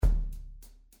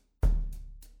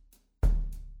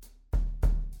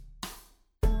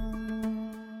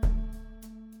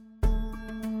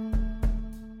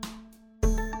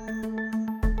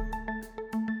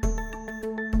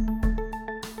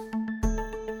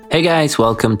Hey guys,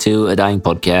 welcome to A Dying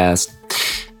Podcast.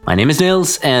 My name is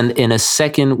Nils, and in a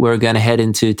second, we're going to head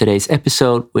into today's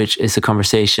episode, which is a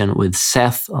conversation with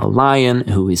Seth Lyon,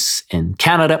 who is in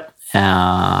Canada.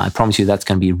 I promise you that's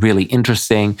going to be really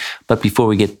interesting. But before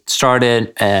we get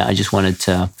started, I just wanted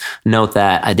to note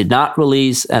that I did not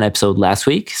release an episode last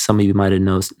week. Some of you might have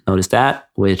noticed that,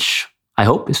 which I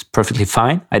hope is perfectly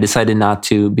fine. I decided not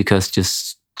to because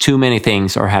just too many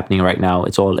things are happening right now.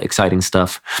 It's all exciting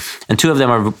stuff. And two of them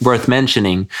are worth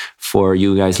mentioning for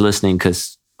you guys listening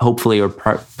because hopefully or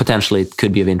potentially it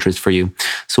could be of interest for you.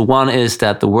 So one is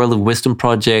that the World of Wisdom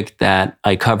project that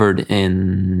I covered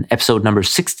in episode number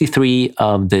 63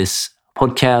 of this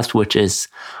podcast, which is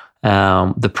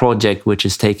the project which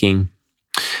is taking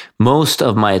most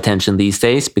of my attention these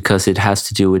days because it has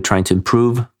to do with trying to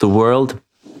improve the world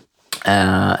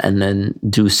and then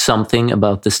do something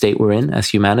about the state we're in as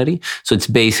humanity. So it's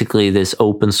basically this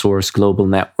open source global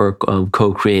network of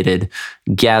co-created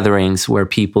gatherings where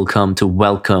people come to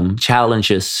welcome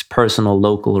challenges, personal,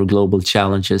 local, or global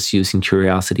challenges using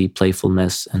curiosity,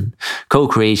 playfulness, and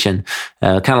co-creation,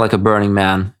 kind of like a Burning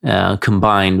Man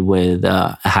combined with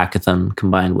a hackathon,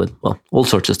 combined with, well, all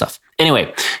sorts of stuff.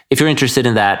 Anyway, if you're interested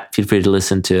in that, feel free to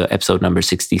listen to episode number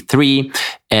 63.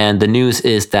 And the news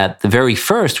is that the very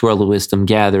first World of Wisdom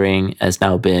gathering has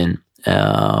now been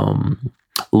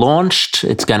launched.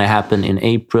 It's going to happen in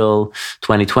April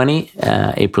 2020,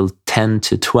 April 10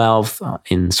 to 12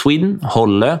 in Sweden,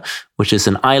 Hållö, which is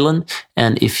an island.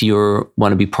 And if you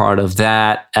want to be part of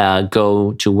that,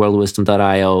 go to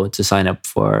worldofwisdom.io to sign up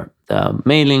for the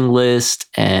mailing list,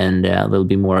 and there'll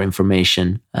be more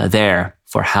information there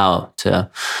for how to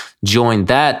join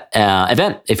that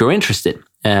event if you're interested.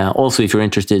 Also, if you're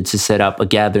interested to set up a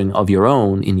gathering of your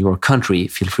own in your country,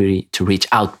 feel free to reach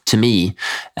out to me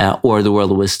or the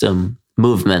World of Wisdom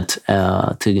movement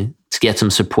to get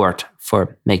some support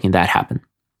for making that happen.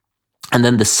 And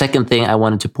then the second thing I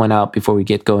wanted to point out before we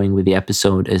get going with the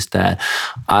episode is that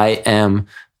I am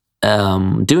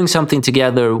doing something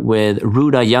together with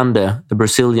Ruda Yande, the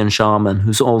Brazilian shaman,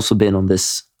 who's also been on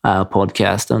this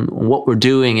podcast. And what we're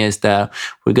doing is that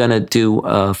we're going to do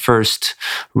a first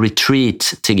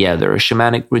retreat together, a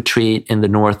shamanic retreat in the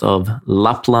north of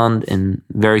Lapland, in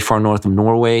very far north of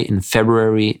Norway, in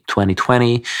February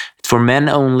 2020. It's for men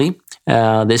only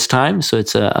this time. So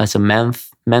it's a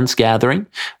men's gathering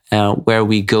where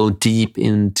we go deep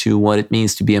into what it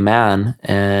means to be a man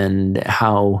and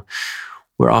how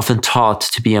we're often taught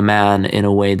to be a man in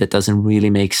a way that doesn't really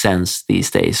make sense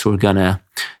these days. We're going to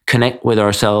connect with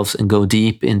ourselves and go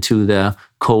deep into the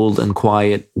cold and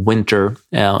quiet winter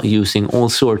using all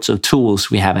sorts of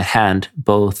tools we have at hand,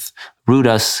 both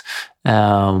Ruda's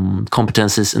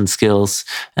competences and skills.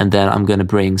 And then I'm going to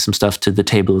bring some stuff to the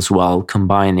table as well,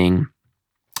 combining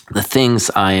the things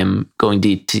I am going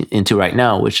deep into right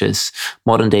now, which is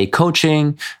modern day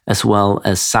coaching, as well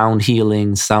as sound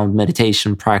healing, sound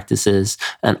meditation practices,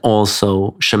 and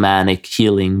also shamanic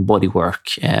healing,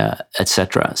 bodywork,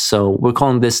 etc. So we're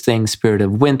calling this thing Spirit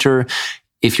of Winter.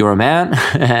 If you're a man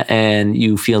and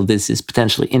you feel this is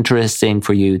potentially interesting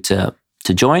for you to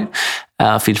join,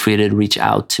 feel free to reach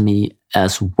out to me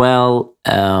as well.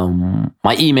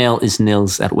 My email is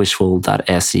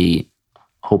nils@wishful.se,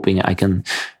 hoping I can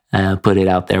put it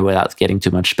out there without getting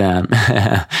too much spam.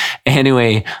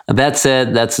 Anyway, that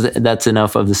said, that's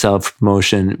enough of the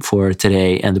self-promotion for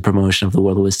today and the promotion of the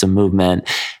World of Wisdom movement.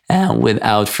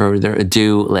 Without further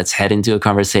ado, let's head into a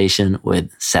conversation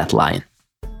with Seth Lyon.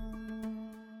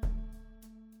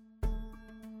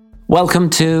 Welcome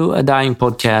to A Dying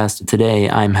Podcast. Today,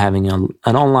 I'm having an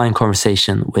online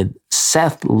conversation with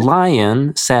Seth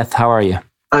Lyon. Seth, how are you?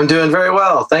 I'm doing very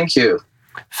well. Thank you.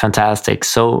 Fantastic.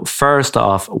 So first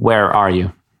off, where are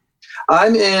you?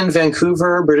 I'm in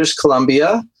Vancouver, British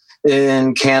Columbia,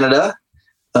 in Canada,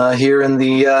 here in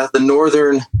the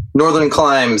northern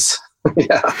climes.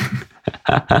 Yeah.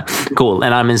 Cool.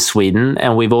 And I'm in Sweden,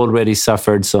 and we've already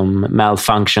suffered some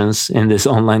malfunctions in this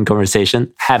online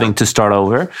conversation, having to start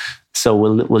over. So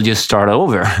we'll just start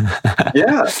over.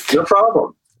 Yeah, no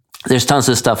problem. There's tons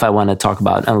of stuff I want to talk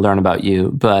about and learn about you.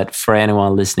 But for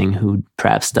anyone listening who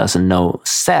perhaps doesn't know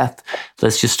Seth,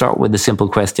 let's just start with the simple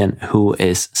question. Who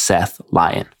is Seth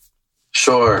Lyon?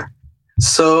 Sure.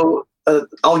 So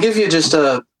I'll give you just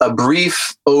a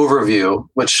brief overview,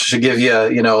 which should give you,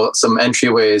 some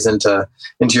entryways into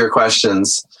your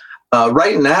questions.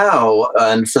 Right now,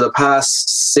 and for the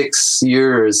past 6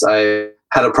 years, I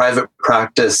had a private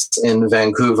practice in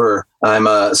Vancouver. I'm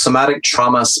a somatic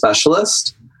trauma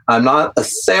specialist. I'm not a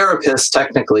therapist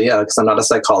technically, because I'm not a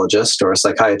psychologist or a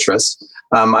psychiatrist.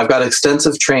 I've got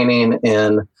extensive training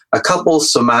in a couple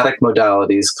somatic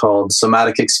modalities called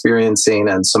somatic experiencing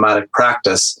and somatic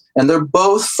practice. And they're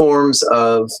both forms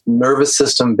of nervous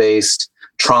system-based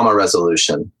trauma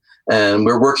resolution. And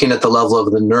we're working at the level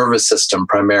of the nervous system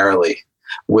primarily,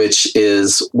 which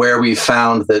is where we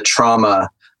found that trauma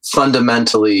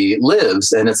fundamentally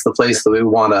lives, and it's the place that we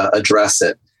want to address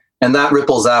it. And that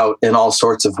ripples out in all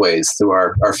sorts of ways through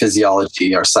our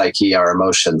physiology, our psyche, our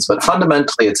emotions. But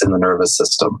fundamentally, it's in the nervous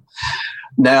system.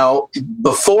 Now,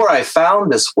 before I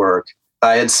found this work,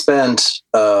 I had spent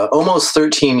almost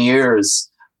 13 years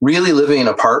really living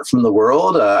apart from the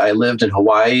world. I lived in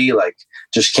Hawaii, like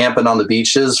just camping on the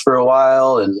beaches for a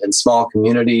while in small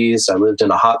communities. I lived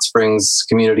in a hot springs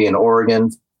community in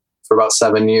Oregon for about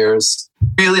 7 years,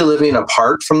 really living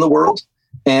apart from the world.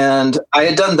 And I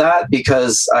had done that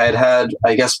because I had,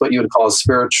 I guess, what you would call a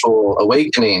spiritual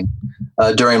awakening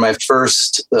during my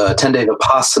first 10-day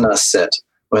Vipassana sit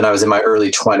when I was in my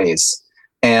early 20s.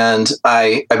 And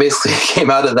I basically came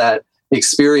out of that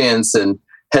experience and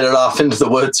headed off into the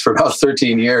woods for about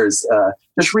 13 years,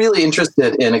 just really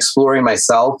interested in exploring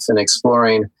myself and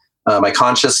exploring my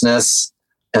consciousness.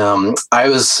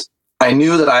 I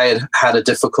knew that I had had a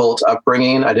difficult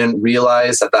upbringing. I didn't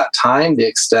realize at that time the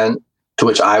extent to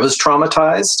which I was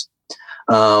traumatized.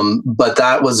 But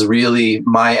that was really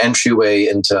my entryway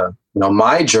into,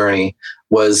 my journey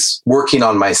was working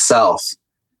on myself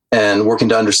and working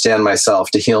to understand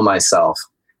myself, to heal myself.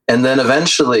 And then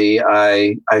eventually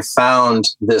I found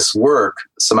this work,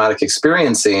 somatic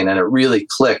experiencing, and it really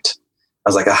clicked. I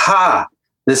was like, aha,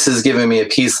 this is giving me a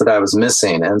piece that I was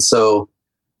missing. And so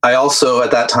I also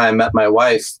at that time met my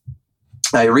wife,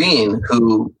 Irene,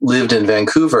 who lived in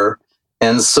Vancouver.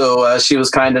 And so she was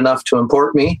kind enough to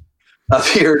import me up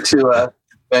here to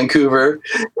Vancouver.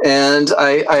 And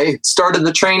I started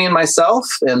the training myself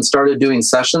and started doing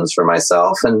sessions for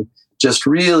myself and just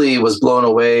really was blown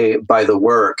away by the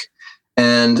work.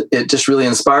 And it just really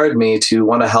inspired me to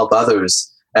want to help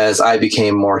others as I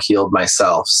became more healed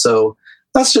myself. So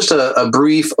that's just a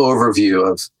brief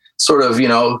overview of sort of,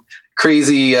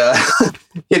 crazy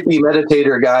hippie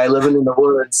meditator guy living in the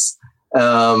woods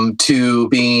to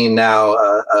being now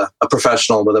a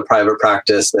professional with a private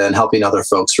practice and helping other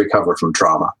folks recover from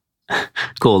trauma.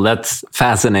 Cool. That's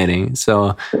fascinating.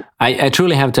 So I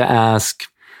truly have to ask,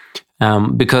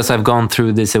 because I've gone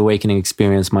through this awakening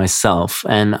experience myself,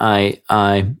 and I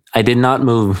did not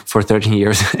move for 13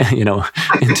 years,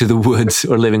 into the woods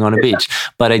or living on a beach,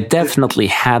 but I definitely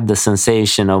had the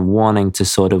sensation of wanting to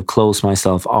sort of close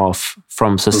myself off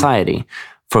from society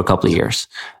for a couple of years.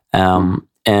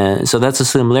 And so that's a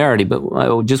similarity, but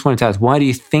I just wanted to ask, why do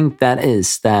you think that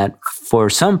is, that for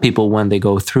some people, when they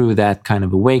go through that kind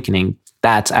of awakening,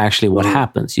 that's actually what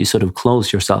happens? You sort of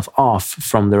close yourself off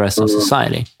from the rest of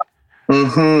society.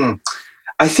 Mm-hmm.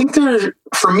 I think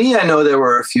for me, I know there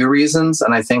were a few reasons,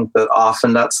 and I think that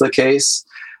often that's the case.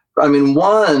 I mean,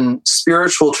 one,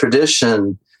 spiritual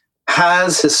tradition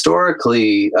has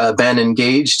historically been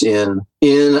engaged in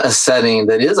a setting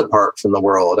that is apart from the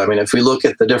world. I mean, if we look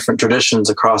at the different traditions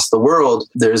across the world,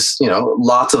 there's,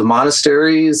 lots of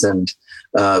monasteries and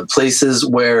places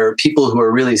where people who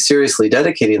are really seriously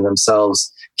dedicating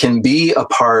themselves can be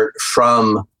apart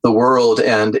from the world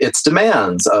and its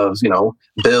demands of,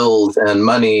 build and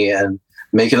money and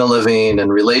making a living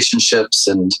and relationships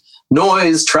and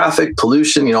noise, traffic,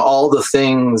 pollution, all the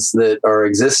things that are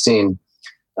existing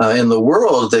in the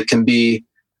world that can be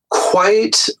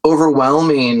quite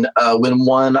overwhelming when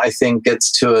one, I think,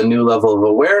 gets to a new level of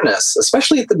awareness,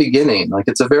 especially at the beginning. Like,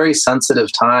 it's a very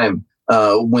sensitive time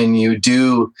when you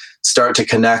do start to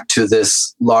connect to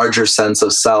this larger sense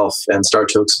of self and start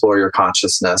to explore your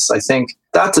consciousness. I think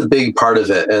that's a big part of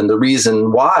it. And the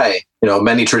reason why,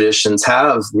 many traditions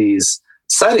have these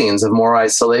settings of more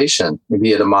isolation,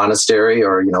 maybe at a monastery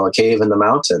or, a cave in the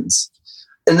mountains.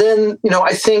 And then,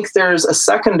 I think there's a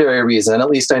secondary reason, at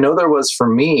least I know there was for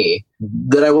me,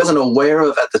 that I wasn't aware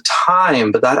of at the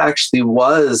time, but that actually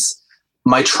was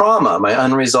my trauma, my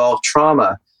unresolved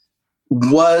trauma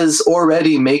was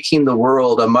already making the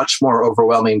world a much more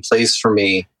overwhelming place for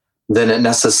me than it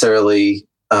necessarily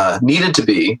needed to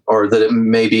be, or that it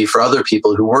may be for other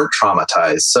people who weren't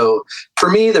traumatized. So for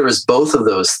me, there was both of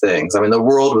those things. I mean, the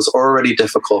world was already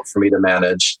difficult for me to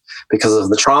manage because of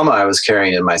the trauma I was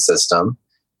carrying in my system.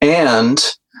 And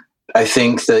I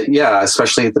think that,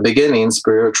 especially at the beginning,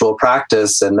 spiritual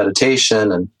practice and meditation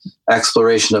and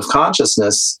exploration of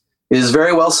consciousness is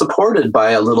very well supported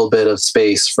by a little bit of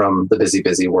space from the busy,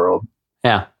 busy world.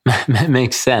 Yeah,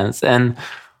 makes sense. And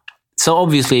so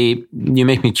obviously you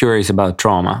make me curious about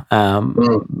trauma.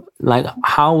 like,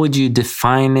 how would you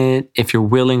define it if you're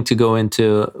willing to go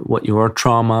into what your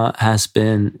trauma has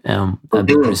been? That'd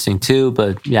be interesting too.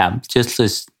 But yeah, just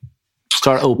let's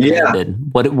start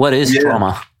open-ended. What is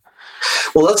trauma?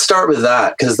 Well, let's start with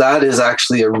that, because that is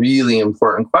actually a really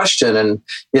important question. And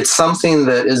it's something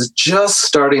that is just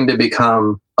starting to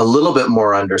become a little bit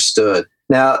more understood.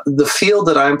 Now, the field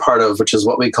that I'm part of, which is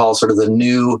what we call sort of the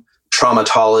new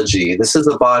traumatology, this is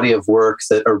a body of work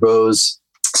that arose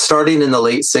starting in the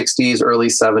late 60s, early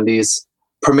 70s,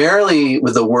 primarily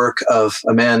with the work of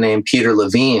a man named Peter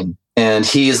Levine. And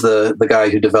he's the guy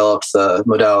who developed the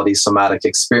modality somatic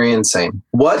experiencing.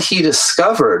 What he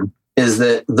discovered is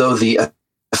that though the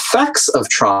effects of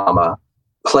trauma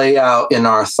play out in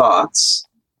our thoughts,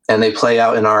 and they play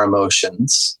out in our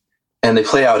emotions, and they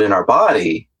play out in our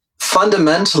body,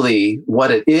 fundamentally what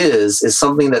it is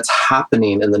something that's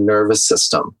happening in the nervous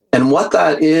system. And what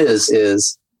that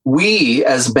is we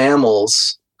as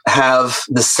mammals have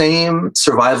the same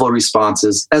survival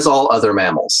responses as all other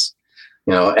mammals.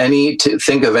 You know, to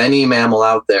think of any mammal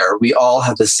out there, we all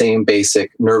have the same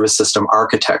basic nervous system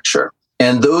architecture.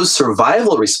 And those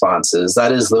survival responses,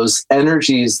 that is, those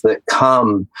energies that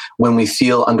come when we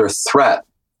feel under threat,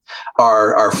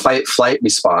 are our fight-flight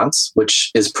response,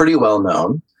 which is pretty well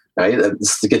known, right?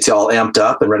 This gets you all amped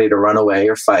up and ready to run away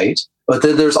or fight. But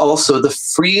then there's also the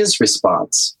freeze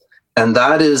response. And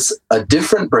that is a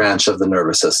different branch of the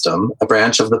nervous system, a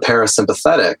branch of the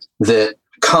parasympathetic that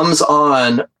comes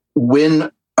on when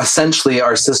essentially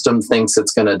our system thinks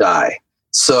it's going to die.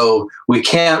 So we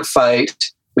can't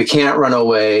fight. We can't run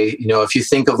away. You know, if you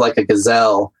think of like a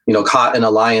gazelle, you know, caught in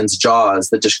a lion's jaws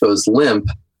that just goes limp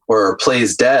or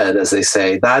plays dead, as they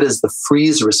say, that is the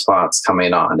freeze response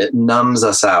coming on. It numbs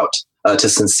us out to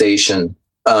sensation,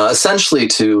 essentially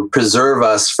to preserve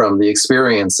us from the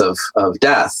experience of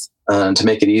death and to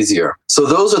make it easier. So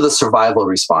those are the survival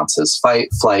responses: fight,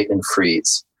 flight, and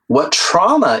freeze. What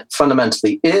trauma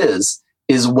fundamentally is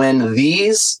when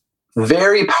these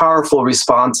very powerful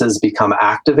responses become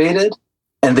activated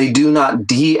and they do not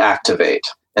deactivate.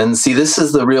 And see, this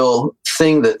is the real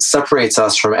thing that separates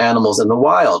us from animals in the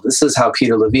wild. This is how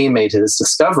Peter Levine made his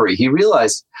discovery. He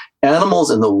realized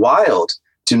animals in the wild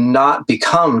do not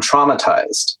become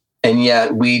traumatized, and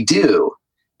yet we do.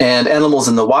 And animals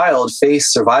in the wild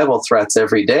face survival threats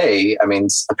every day. I mean,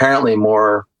 apparently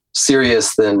more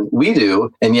serious than we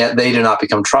do, and yet they do not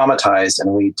become traumatized,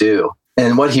 and we do.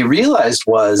 And what he realized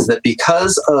was that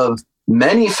because of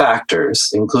many factors,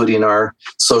 including our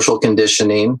social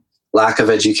conditioning, lack of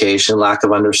education, lack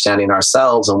of understanding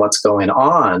ourselves and what's going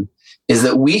on, is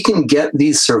that we can get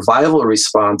these survival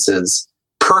responses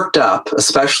perked up,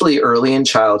 especially early in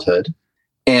childhood,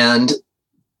 and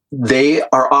they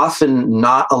are often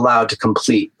not allowed to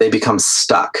complete. They become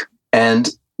stuck. And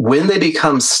when they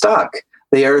become stuck,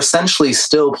 they are essentially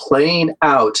still playing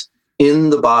out in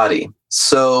the body.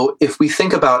 So if we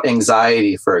think about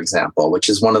anxiety, for example, which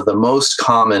is one of the most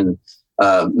common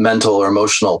mental or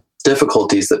emotional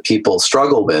difficulties that people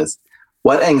struggle with,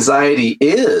 what anxiety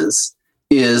is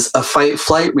a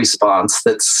fight-flight response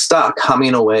that's stuck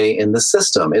humming away in the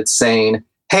system. It's saying,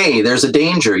 hey, there's a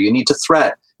danger. You need to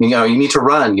threat. You know, you need to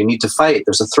run. You need to fight.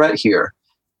 There's a threat here.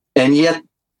 And yet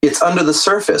it's under the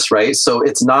surface, right? So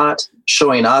it's not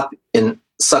showing up in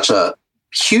such a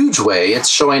huge way. It's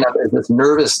showing up as this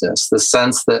nervousness, the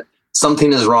sense that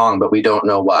something is wrong, but we don't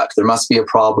know what. There must be a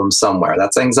problem somewhere.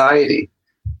 That's anxiety.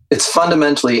 It's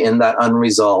fundamentally in that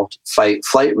unresolved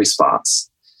fight-flight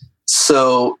response.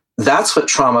 So that's what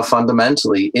trauma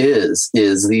fundamentally is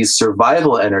these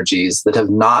survival energies that have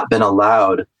not been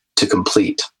allowed to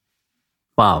complete.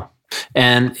 Wow.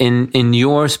 And in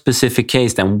your specific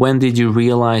case, then, when did you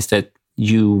realize that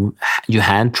you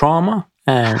had trauma?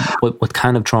 And what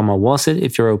kind of trauma was it,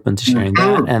 if you're open to sharing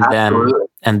that?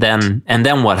 And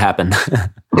then what happened?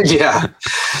 Yeah.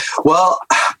 Well,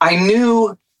 I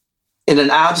knew in an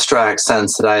abstract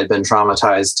sense that I had been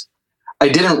traumatized. I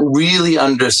didn't really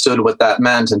understood what that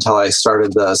meant until I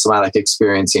started the somatic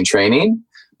experiencing training,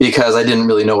 because I didn't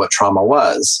really know what trauma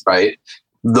was, right?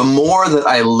 The more that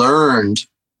I learned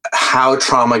how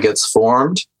trauma gets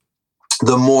formed,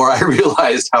 the more I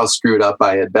realized how screwed up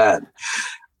I had been.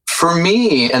 For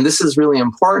me, and this is really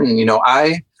important, you know,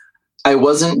 I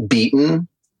wasn't beaten.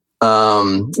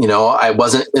 You know, I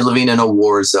wasn't living in a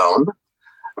war zone.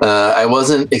 I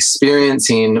wasn't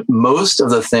experiencing most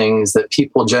of the things that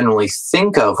people generally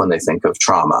think of when they think of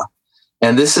trauma.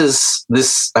 And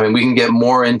I mean, we can get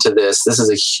more into this. This is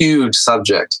a huge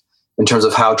subject in terms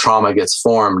of how trauma gets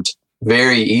formed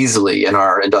very easily in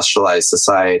our industrialized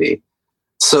society.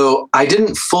 So I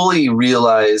didn't fully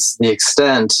realize the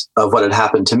extent of what had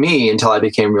happened to me until I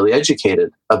became really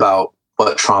educated about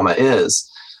what trauma is.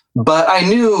 But I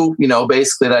knew,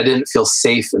 basically that I didn't feel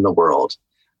safe in the world.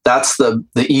 That's the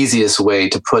easiest way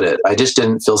to put it. I just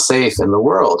didn't feel safe in the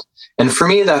world. And for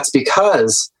me, that's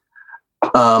because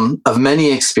of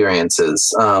many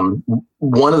experiences.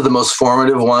 One of the most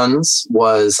formative ones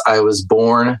was I was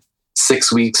born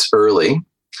 6 weeks early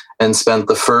and spent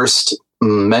the first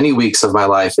many weeks of my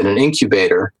life in an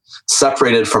incubator,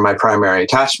 separated from my primary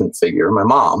attachment figure, my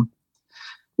mom.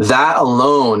 That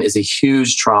alone is a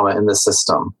huge trauma in the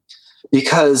system,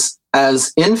 because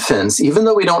as infants, even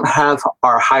though we don't have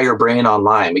our higher brain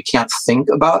online, we can't think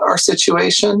about our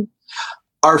situation,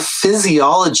 our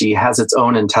physiology has its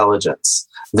own intelligence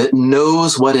that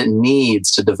knows what it needs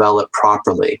to develop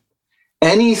properly.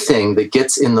 Anything that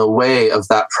gets in the way of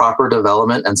that proper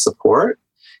development and support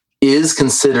is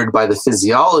considered by the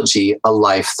physiology a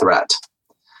life threat.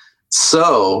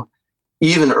 So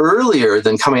even earlier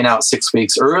than coming out 6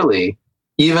 weeks early,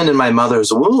 even in my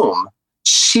mother's womb,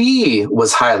 she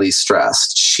was highly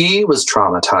stressed. She was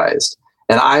traumatized.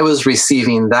 And I was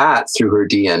receiving that through her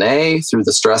DNA, through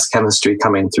the stress chemistry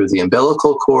coming through the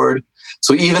umbilical cord.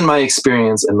 So even my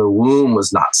experience in the womb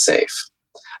was not safe.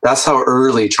 That's how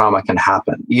early trauma can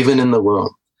happen, even in the womb.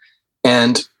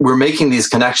 And we're making these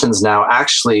connections now,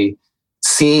 actually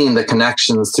seeing the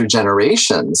connections through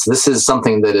generations. This is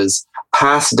something that is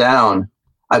passed down.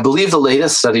 I believe the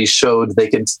latest study showed they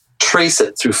could trace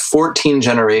it through 14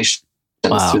 generations.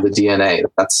 Wow. Through the DNA.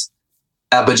 That's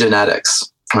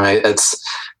epigenetics, right? It's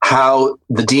how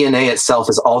the DNA itself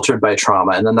is altered by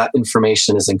trauma, and then that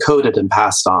information is encoded and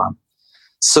passed on.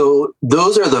 So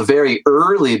those are the very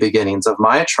early beginnings of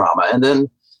my trauma. And then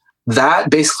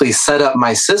that basically set up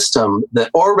my system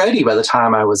that already by the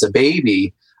time I was a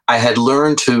baby, I had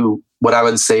learned to, what I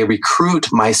would say, recruit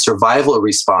my survival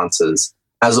responses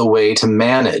as a way to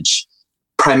manage,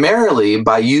 primarily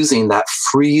by using that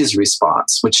freeze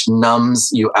response, which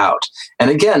numbs you out. And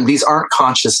again, these aren't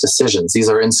conscious decisions. These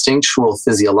are instinctual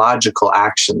physiological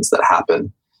actions that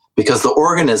happen because the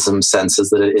organism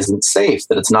senses that it isn't safe,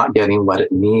 that it's not getting what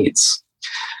it needs.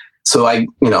 So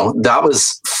that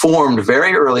was formed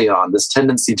very early on. This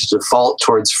tendency to default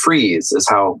towards freeze is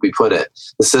how we put it.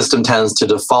 The system tends to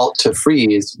default to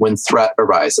freeze when threat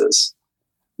arises.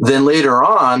 Then later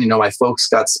on, my folks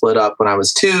got split up when I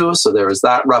was 2, so there was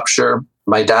that rupture.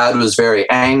 My dad was very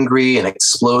angry and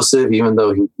explosive, even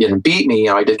though he didn't beat me.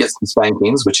 I did get some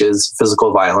spankings, which is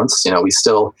physical violence.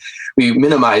 We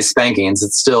minimize spankings.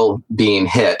 It's still being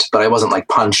hit, but I wasn't like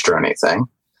punched or anything.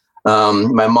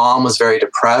 My mom was very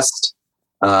depressed.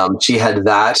 She had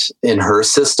that in her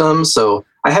system. So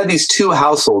I had these 2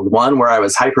 households, one where I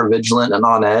was hypervigilant and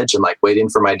on edge and like waiting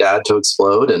for my dad to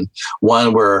explode, and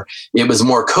one where it was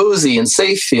more cozy and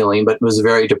safe feeling, but was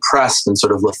very depressed and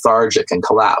sort of lethargic and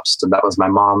collapsed. And that was my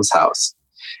mom's house.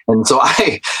 And so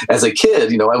I, as a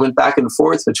kid, I went back and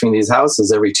forth between these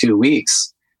houses every 2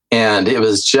 weeks. And it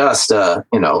was just,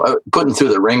 putting through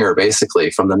the ringer,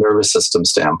 basically, from the nervous system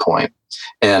standpoint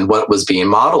and what was being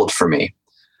modeled for me.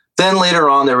 Then later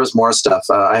on, there was more stuff.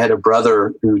 I had a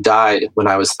brother who died when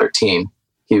I was 13.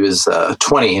 He was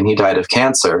 20 and he died of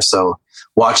cancer. So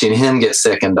watching him get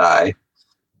sick and die,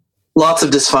 lots of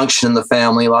dysfunction in the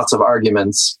family, lots of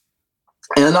arguments.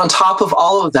 And on top of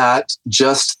all of that,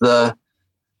 just the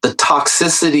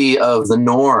toxicity of the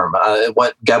norm,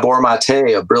 what Gabor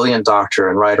Mate, a brilliant doctor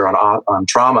and writer on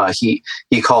trauma, he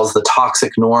calls the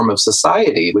toxic norm of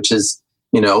society, which is,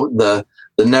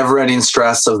 the never-ending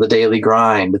stress of the daily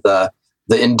grind, the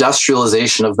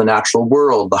industrialization of the natural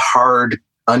world, the hard,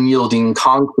 unyielding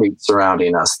concrete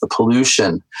surrounding us, the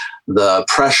pollution, the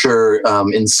pressure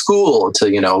in school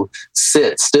to,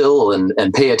 sit still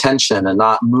and pay attention and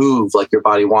not move like your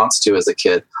body wants to as a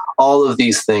kid. All of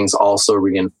these things also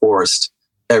reinforced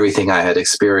everything I had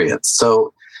experienced.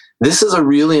 So this is a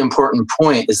really important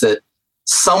point, is that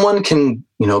someone can,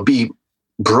 be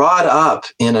brought up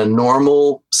in a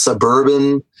normal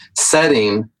suburban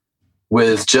setting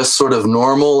with just sort of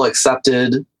normal,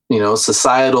 accepted,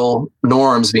 societal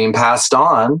norms being passed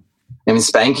on. I mean,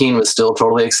 spanking was still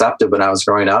totally accepted when I was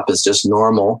growing up as just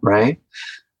normal, right?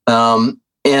 And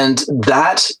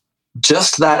that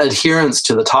adherence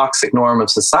to the toxic norm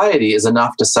of society is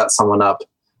enough to set someone up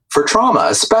for trauma,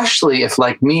 especially if,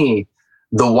 like me,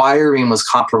 the wiring was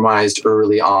compromised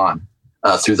early on.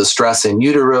 Through the stress in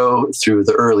utero, through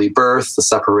the early birth, the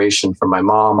separation from my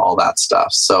mom, all that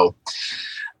stuff. So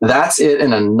that's it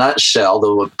in a nutshell,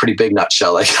 though a pretty big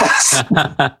nutshell, I guess.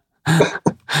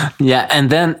 Yeah. And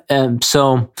then,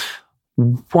 so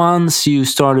once you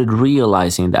started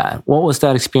realizing that, what was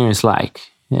that experience like?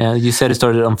 Yeah, you said it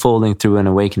started unfolding through an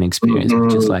awakening experience,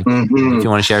 which is like, if you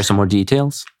want to share some more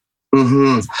details.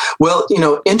 Well,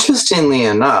 interestingly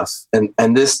enough,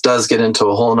 and this does get into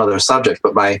a whole nother subject,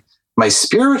 but my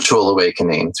spiritual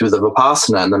awakening through the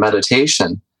Vipassana and the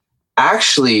meditation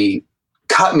actually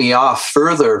cut me off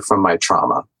further from my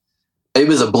trauma. It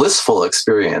was a blissful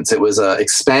experience. It was an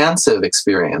expansive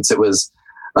experience. It was,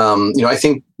 I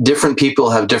think different people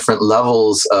have different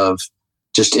levels of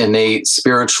just innate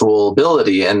spiritual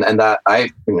ability. And that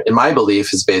in my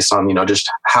belief, is based on, just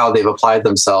how they've applied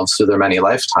themselves through their many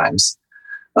lifetimes.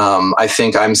 I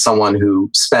think I'm someone who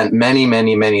spent many,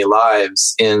 many, many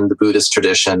lives in the Buddhist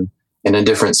tradition and in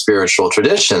different spiritual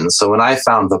traditions. So when I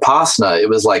found Vipassana, it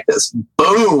was like this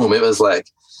boom. It was like,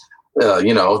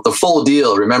 the full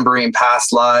deal, remembering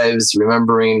past lives,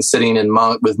 remembering sitting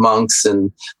with monks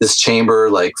in this chamber,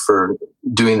 like for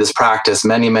doing this practice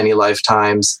many, many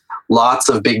lifetimes, lots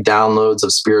of big downloads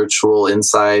of spiritual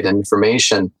insight and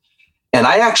information. And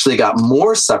I actually got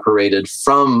more separated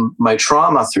from my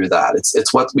trauma through that.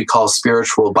 It's what we call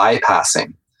spiritual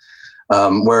bypassing,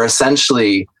 where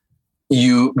essentially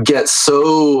you get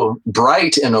so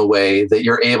bright in a way that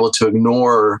you're able to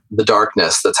ignore the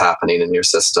darkness that's happening in your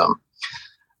system.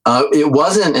 It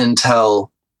wasn't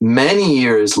until many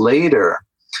years later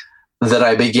that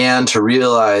I began to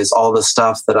realize all the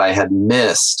stuff that I had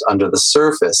missed under the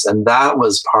surface. And that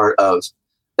was part of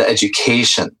the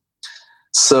education.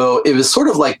 So it was sort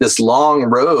of like this long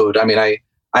road. I mean, I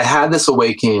had this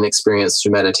awakening experience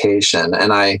through meditation,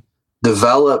 and I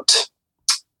developed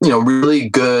really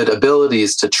good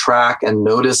abilities to track and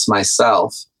notice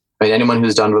myself. I mean, anyone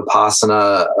who's done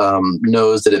Vipassana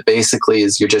knows that it basically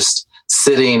is you're just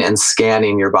sitting and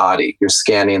scanning your body. You're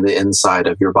scanning the inside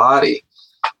of your body.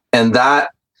 And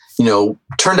that,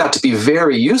 turned out to be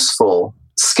very useful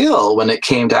skill when it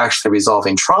came to actually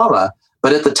resolving trauma.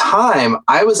 But at the time,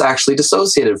 I was actually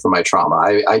dissociated from my trauma.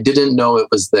 I didn't know it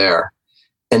was there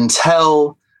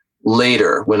until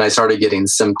later when I started getting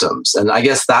symptoms. And I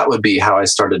guess that would be how I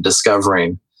started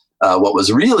discovering what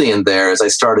was really in there. As I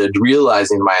started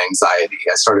realizing my anxiety.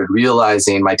 I started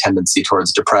realizing my tendency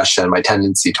towards depression, my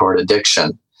tendency toward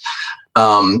addiction.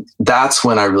 That's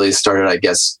when I really started, I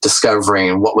guess,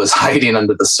 discovering what was hiding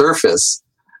under the surface,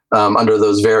 under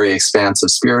those very expansive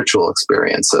spiritual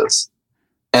experiences.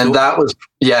 And that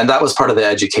was part of the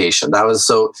education. That was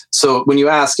so when you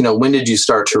ask, when did you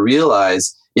start to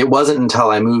realize? It wasn't until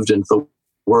I moved into the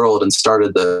world and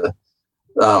started the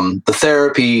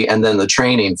therapy and then the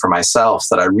training for myself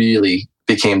that I really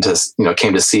came to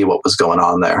see what was going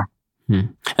on there.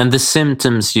 And the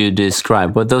symptoms you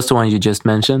described, were those the ones you just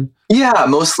mentioned? Yeah,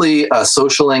 mostly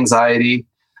social anxiety.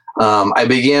 I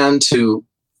began to,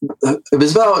 it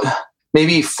was about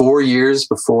maybe 4 years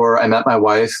before I met my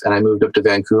wife and I moved up to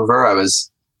Vancouver. I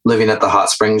was living at the Hot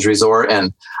Springs Resort,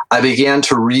 and I began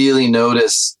to really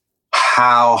notice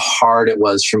how hard it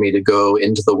was for me to go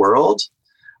into the world.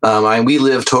 We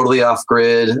lived totally off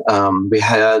grid. We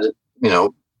had,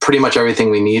 pretty much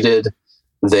everything we needed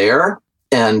there.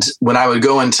 And when I would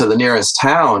go into the nearest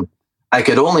town, I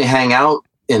could only hang out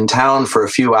in town for a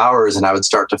few hours and I would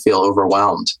start to feel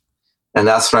overwhelmed. And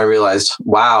that's when I realized,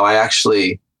 wow,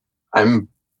 I'm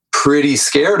pretty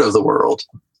scared of the world.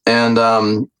 And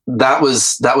that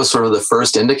was sort of the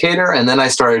first indicator. And then I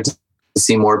started to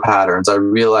see more patterns. I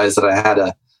realized that I had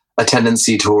a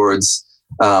tendency towards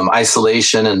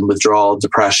isolation and withdrawal,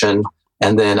 depression,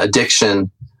 and then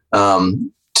addiction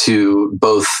to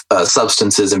both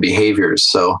substances and behaviors.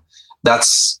 So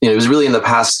that's, it was really in the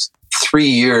past 3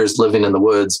 years living in the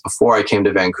woods before I came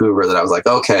to Vancouver that I was like,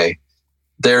 okay,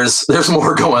 there's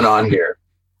more going on here.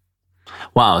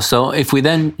 Wow. So if we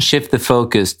then shift the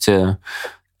focus to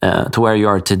where you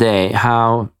are today,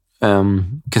 how,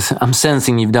 because I'm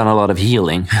sensing you've done a lot of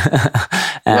healing.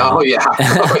 Oh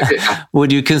yeah.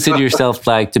 Would you consider yourself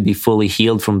to be fully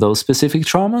healed from those specific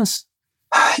traumas?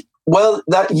 Well,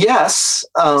 yes.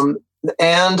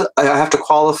 And I have to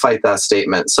qualify that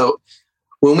statement. So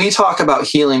when we talk about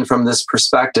healing from this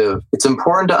perspective, it's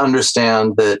important to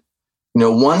understand that,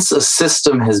 once a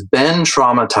system has been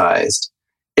traumatized,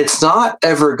 it's not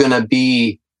ever going to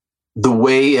be the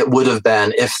way it would have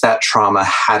been if that trauma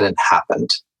hadn't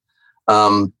happened.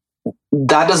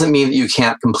 That doesn't mean that you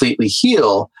can't completely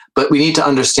heal, but we need to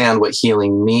understand what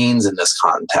healing means in this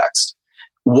context.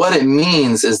 What it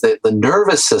means is that the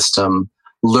nervous system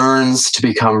learns to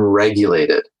become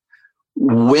regulated.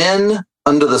 When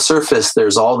under the surface,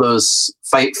 there's all those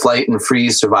fight, flight, and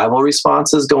freeze survival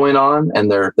responses going on,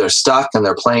 and they're stuck and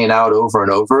they're playing out over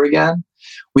and over again.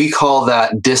 We call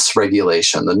that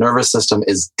dysregulation. The nervous system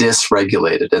is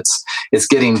dysregulated. It's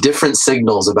getting different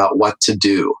signals about what to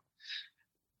do.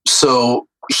 So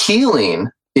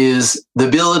healing is the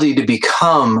ability to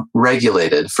become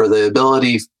regulated, for the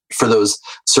ability for those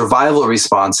survival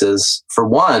responses, for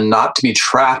one, not to be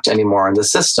trapped anymore in the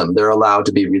system. They're allowed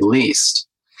to be released.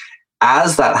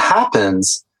 As that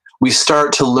happens, we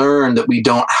start to learn that we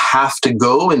don't have to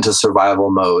go into survival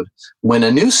mode when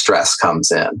a new stress comes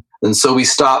in. And so we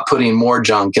stop putting more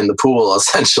junk in the pool,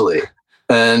 essentially.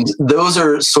 And those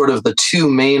are sort of the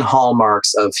two main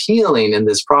hallmarks of healing in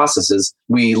this process. Is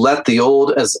we let the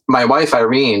old, as my wife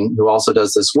Irene, who also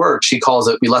does this work, she calls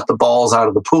it, we let the balls out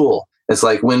of the pool. It's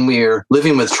like when we're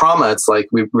living with trauma, it's like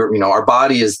our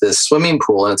body is this swimming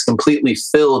pool and it's completely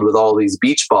filled with all these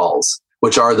beach balls,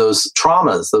 which are those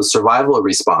traumas, those survival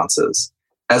responses.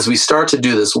 As we start to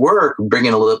do this work, bring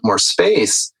in a little more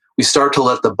space, we start to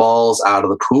let the balls out of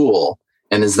the pool.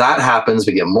 And as that happens,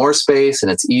 we get more space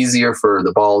and it's easier for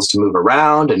the balls to move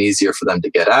around and easier for them to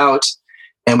get out.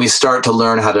 And we start to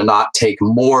learn how to not take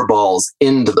more balls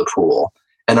into the pool.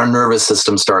 And our nervous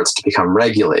system starts to become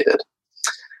regulated.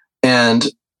 And,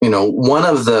 one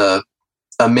of the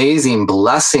amazing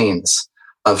blessings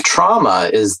of trauma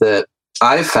is that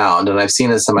I've found, and I've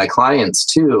seen this in my clients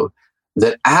too,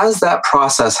 that as that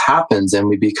process happens and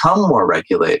we become more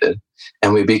regulated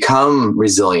and we become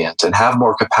resilient and have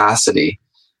more capacity,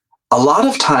 a lot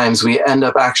of times we end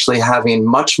up actually having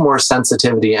much more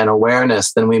sensitivity and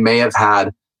awareness than we may have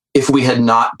had if we had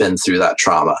not been through that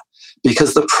trauma.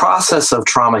 Because the process of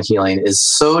trauma healing is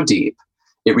so deep.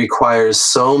 It requires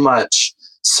so much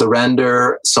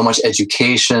surrender, so much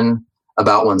education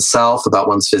about oneself, about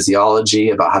one's physiology,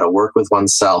 about how to work with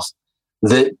oneself,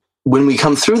 that when we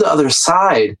come through the other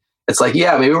side, it's like,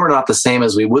 yeah, maybe we're not the same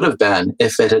as we would have been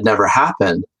if it had never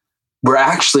happened. We're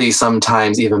actually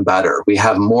sometimes even better. We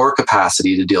have more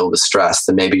capacity to deal with stress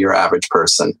than maybe your average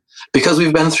person because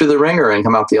we've been through the ringer and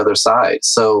come out the other side.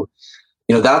 So,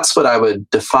 that's what I would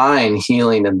define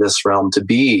healing in this realm to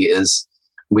be, is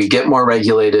we get more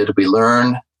regulated. We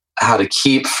learn how to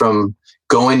keep from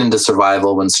going into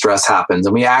survival when stress happens.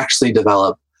 And we actually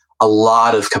develop a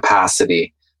lot of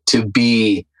capacity to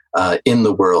be in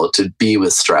the world, to be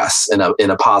with stress in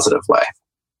a positive way.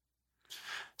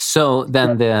 So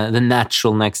then the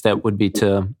natural next step would be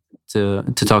to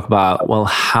talk about, well,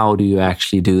 how do you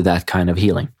actually do that kind of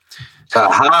healing?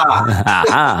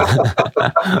 Aha.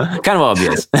 Kind of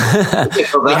obvious.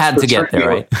 We had to get there,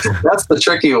 right? That's the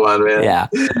tricky one, man. Yeah.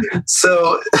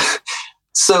 So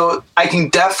I can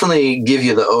definitely give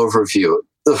you the overview.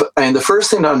 And the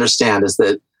first thing to understand is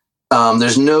that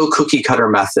there's no cookie cutter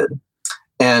method.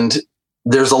 And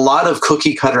there's a lot of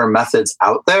cookie cutter methods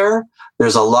out there.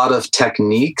 There's a lot of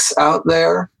techniques out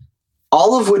there,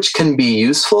 all of which can be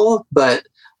useful, but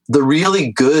the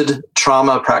really good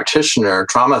trauma practitioner,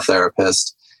 trauma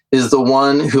therapist, is the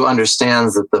one who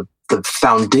understands that the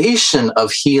foundation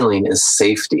of healing is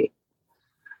safety,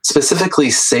 specifically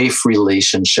safe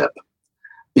relationship.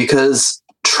 Because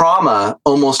trauma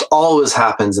almost always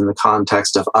happens in the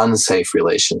context of unsafe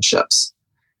relationships.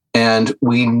 And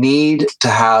we need to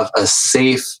have a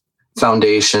safe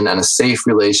foundation and a safe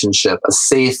relationship, a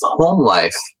safe home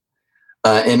life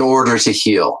in order to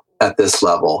heal at this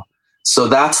level. So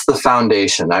that's the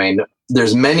foundation. I mean,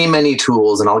 there's many, many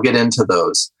tools, and I'll get into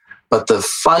those. But the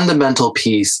fundamental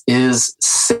piece is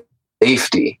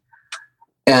safety.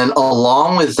 And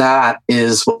along with that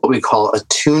is what we call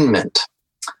attunement.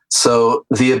 So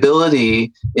the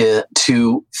ability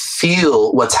to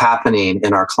feel what's happening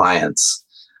in our clients.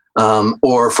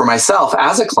 Or for myself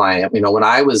as a client, when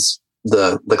I was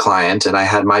the client and I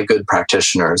had my good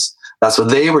practitioners, that's what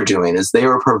they were doing, is they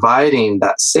were providing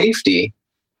that safety,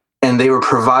 and they were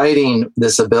providing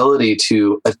this ability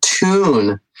to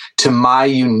attune to my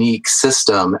unique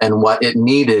system and what it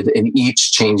needed in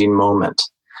each changing moment.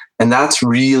 And that's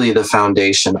really the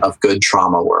foundation of good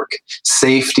trauma work: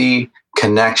 safety,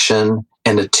 connection,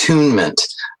 and attunement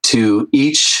to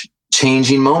each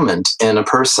changing moment in a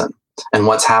person and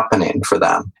what's happening for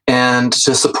them. And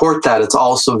to support that, it's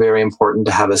also very important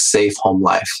to have a safe home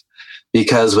life,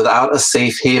 because without a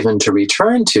safe haven to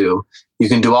return to, you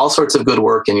can do all sorts of good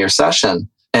work in your session.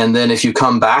 And then if you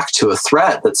come back to a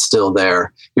threat that's still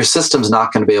there, your system's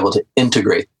not going to be able to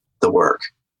integrate the work.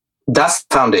 That's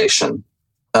the foundation.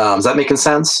 Is that making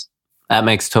sense? That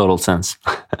makes total sense.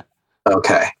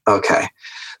 Okay.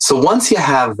 So once you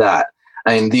have that,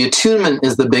 the attunement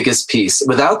is the biggest piece.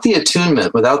 Without the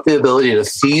attunement, without the ability to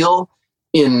feel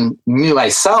in me,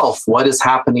 myself, what is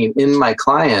happening in my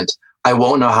client, I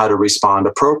won't know how to respond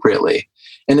appropriately.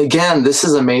 And again, this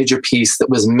is a major piece that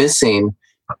was missing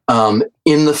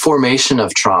in the formation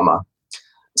of trauma.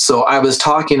 So I was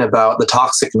talking about the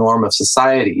toxic norm of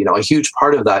society. A huge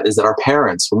part of that is that our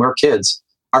parents, when we're kids,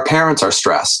 our parents are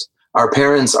stressed. Our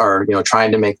parents are,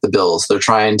 trying to make the bills. They're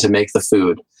trying to make the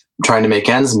food, trying to make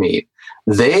ends meet.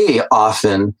 They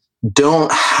often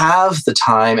don't have the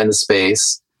time and the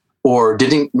space, or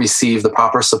didn't receive the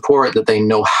proper support that they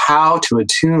know how to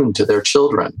attune to their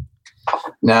children.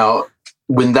 Now,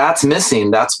 when that's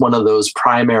missing, that's one of those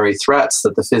primary threats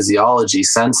that the physiology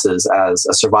senses as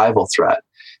a survival threat.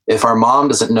 If our mom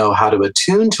doesn't know how to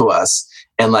attune to us,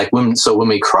 and when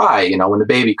we cry, when the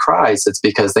baby cries, it's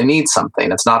because they need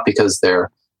something. It's not because they're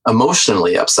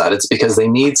emotionally upset. It's because they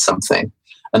need something.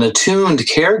 An attuned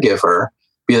caregiver,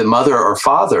 be it mother or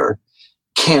father,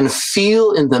 can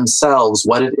feel in themselves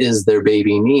what it is their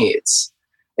baby needs.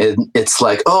 And it's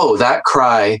like, oh, that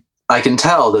cry, I can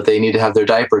tell that they need to have their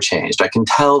diaper changed. I can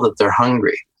tell that they're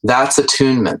hungry. That's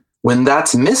attunement. When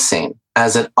that's missing,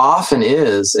 as it often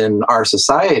is in our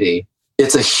society,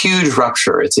 it's a huge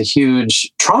rupture. It's a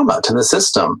huge trauma to the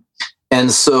system.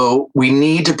 And so we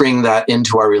need to bring that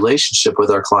into our relationship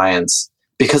with our clients,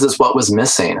 because it's what was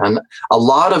missing. And a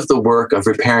lot of the work of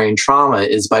repairing trauma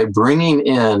is by bringing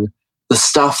in the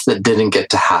stuff that didn't get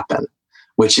to happen,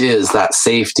 which is that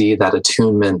safety, that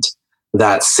attunement,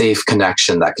 that safe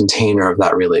connection, that container of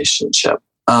that relationship.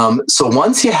 So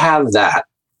once you have that,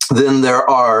 then there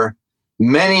are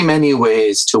many, many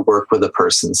ways to work with a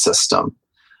person's system.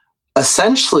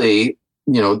 Essentially,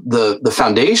 the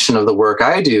foundation of the work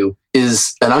I do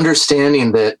is an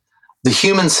understanding that the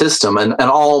human system and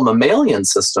all mammalian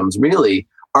systems really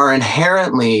are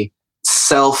inherently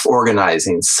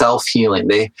self-organizing, self-healing.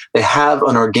 They have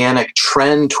an organic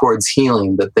trend towards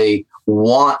healing that they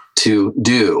want to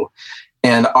do.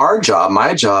 And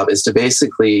my job is to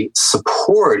basically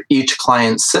support each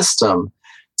client's system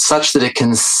such that it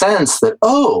can sense that,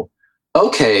 oh,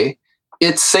 okay,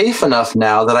 it's safe enough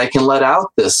now that I can let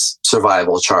out this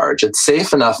survival charge. It's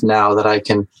safe enough now that I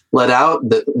can let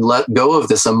go of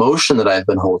this emotion that I've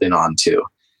been holding on to.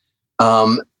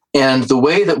 And the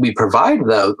way that we provide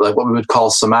that, like what we would call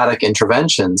somatic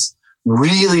interventions,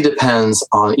 really depends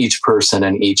on each person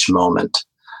and each moment.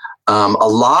 A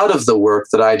lot of the work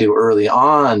that I do early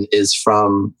on is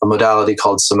from a modality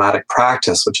called somatic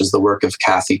practice, which is the work of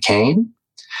Kathy Kane.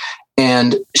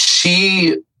 And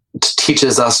she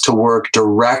teaches us to work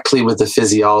directly with the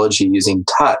physiology using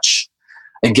touch.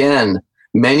 Again,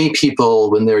 many people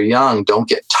when they're young don't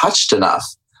get touched enough.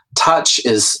 Touch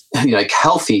is like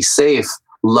healthy, safe,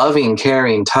 loving,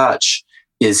 caring touch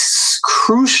is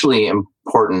crucially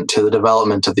important to the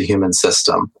development of the human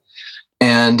system.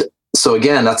 And so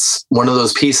again, that's one of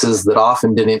those pieces that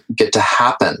often didn't get to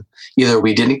happen. Either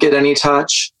we didn't get any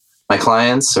touch, my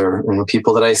clients or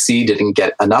people that I see didn't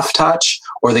get enough touch,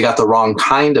 or they got the wrong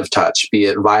kind of touch, be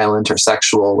it violent or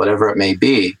sexual, whatever it may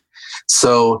be.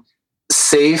 So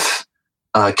safe,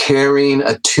 caring,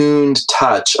 attuned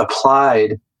touch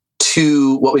applied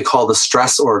to what we call the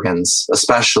stress organs,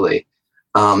 especially,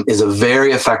 is a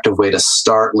very effective way to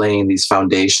start laying these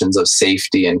foundations of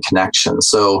safety and connection.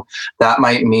 So that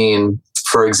might mean,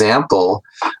 for example,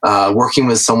 working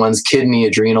with someone's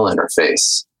kidney-adrenal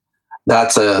interface.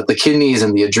 That's the kidneys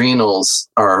and the adrenals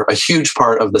are a huge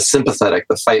part of the sympathetic,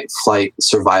 the fight, flight,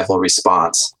 survival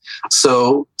response.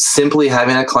 So simply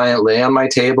having a client lay on my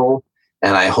table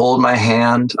and I hold my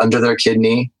hand under their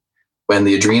kidney when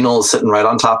the adrenal is sitting right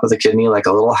on top of the kidney like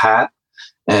a little hat.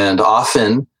 And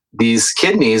often these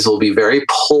kidneys will be very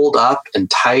pulled up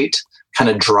and tight, kind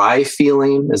of dry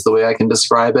feeling is the way I can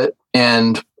describe it.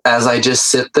 And as I just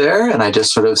sit there and I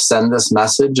just sort of send this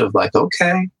message of like,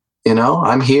 okay,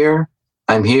 I'm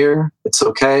here, it's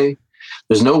okay.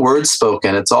 There's no words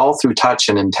spoken. It's all through touch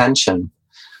and intention.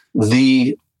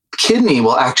 The kidney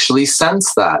will actually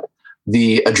sense that.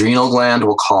 The adrenal gland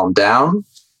will calm down.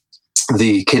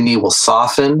 The kidney will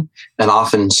soften and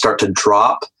often start to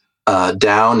drop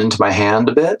down into my hand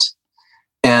a bit.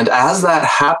 And as that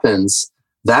happens,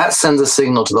 that sends a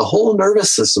signal to the whole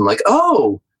nervous system like,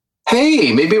 oh,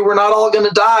 hey, maybe we're not all going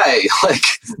to die. Like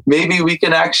maybe we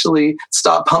can actually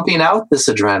stop pumping out this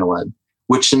adrenaline,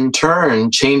 which in turn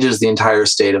changes the entire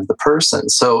state of the person.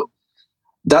 So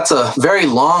that's a very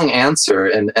long answer,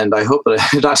 and I hope that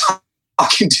I'm not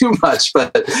talking too much,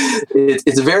 but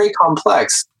it's very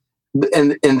complex.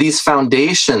 And these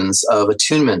foundations of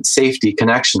attunement, safety,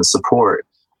 connection, support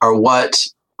are what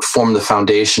form the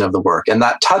foundation of the work. And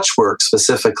that touch work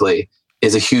specifically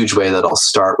is a huge way that I'll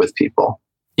start with people.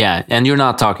 Yeah, and you're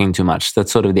not talking too much.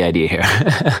 That's sort of the idea here.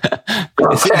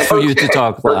 It's for you to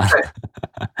talk loud.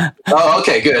 Okay. Oh,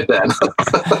 okay, good then.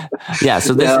 Yeah,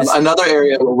 so this is another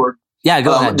area where we're... Yeah,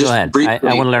 go ahead. Briefly,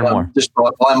 I want to learn more. Just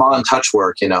while I'm on touch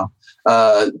work,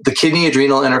 the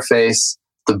kidney-adrenal interface,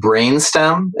 The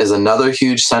brainstem is another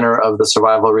huge center of the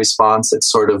survival response.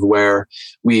 It's sort of where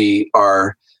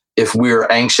if we're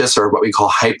anxious or what we call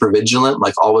hypervigilant,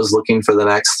 like always looking for the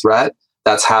next threat,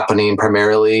 that's happening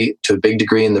primarily to a big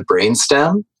degree in the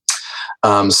brainstem.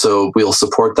 So we'll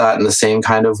support that in the same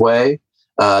kind of way.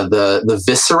 The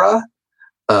viscera,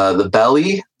 the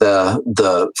belly,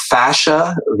 the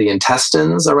fascia, the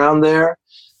intestines around there.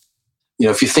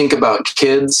 If you think about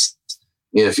kids,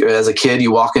 if you're as a kid,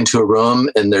 you walk into a room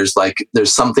and there's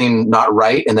something not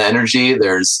right in the energy.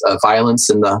 There's violence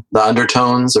in the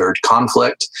undertones or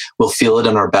conflict. We'll feel it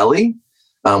in our belly,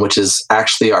 which is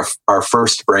actually our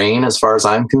first brain, as far as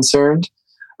I'm concerned.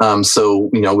 So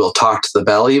we'll talk to the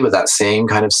belly with that same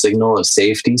kind of signal of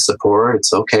safety, support.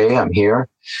 It's okay, I'm here.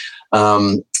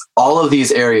 All of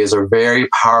these areas are very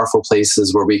powerful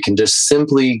places where we can just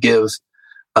simply give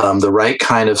the right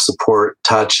kind of support,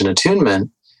 touch, and attunement,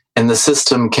 and the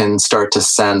system can start to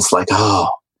sense like, oh,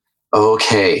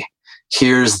 okay,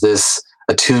 here's this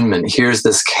attunement, here's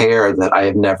this care that I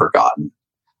have never gotten.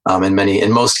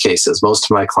 In most cases, most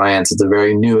of my clients, it's a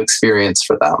very new experience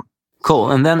for them.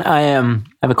 Cool. And then I have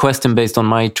a question based on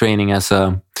my training as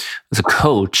a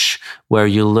coach, where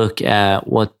you look at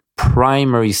what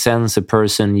primary sense a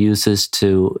person uses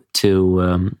to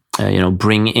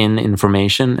bring in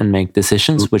information and make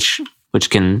decisions, which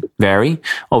can vary.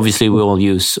 Obviously, we all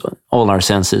use all our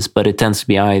senses, but it tends to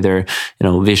be either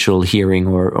visual, hearing,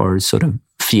 or sort of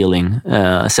feeling,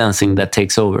 sensing that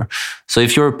takes over. So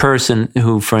if you're a person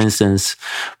who, for instance,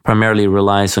 primarily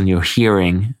relies on your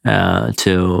hearing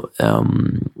to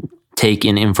take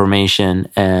in information,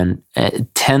 and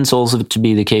it tends also to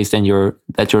be the case that you're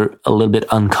a little bit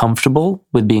uncomfortable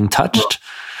with being touched,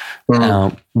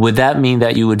 would that mean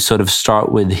that you would sort of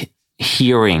start with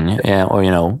hearing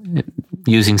or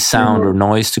using sound or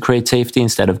noise to create safety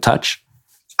instead of touch?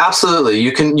 Absolutely.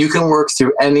 You can work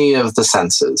through any of the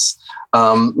senses.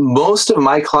 Most of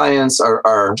my clients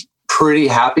are pretty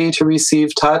happy to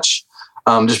receive touch,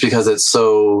 just because it's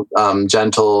so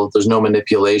gentle. There's no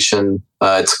manipulation.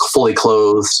 It's fully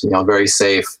clothed, very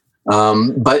safe.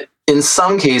 But in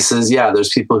some cases, there's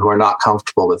people who are not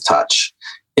comfortable with touch.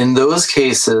 In those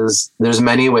cases, there's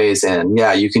many ways in.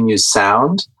 You can use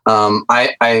sound.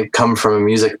 I come from a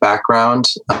music background,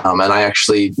 and I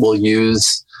actually will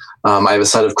use, I have a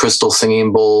set of crystal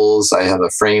singing bowls. I have a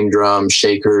frame drum,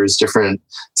 shakers, different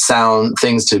sound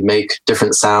things to make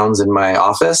different sounds in my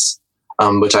office,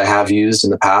 which I have used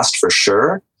in the past for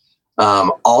sure.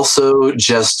 Also,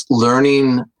 just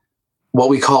learning what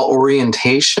we call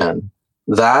orientation.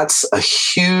 That's a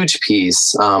huge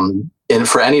piece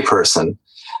for any person.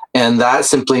 And that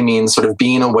simply means sort of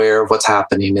being aware of what's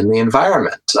happening in the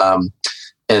environment.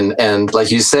 And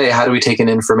like you say, how do we take in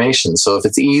information? So if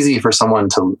it's easy for someone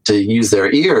to use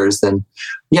their ears, then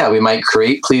we might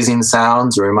create pleasing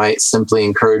sounds, or we might simply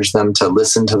encourage them to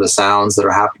listen to the sounds that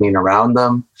are happening around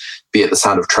them, be it the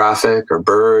sound of traffic or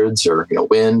birds or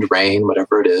wind, rain,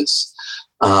 whatever it is.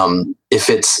 If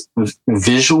it's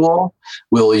visual,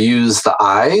 we'll use the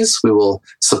eyes. We will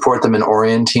support them in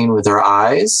orienting with our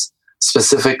eyes,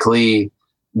 specifically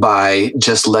by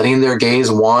just letting their gaze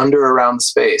wander around the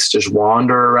space, just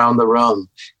wander around the room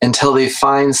until they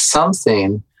find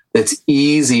something that's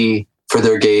easy for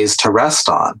their gaze to rest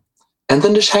on. And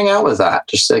then just hang out with that.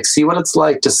 Just see what it's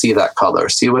like to see that color,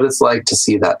 see what it's like to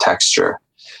see that texture.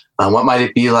 What might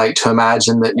it be like to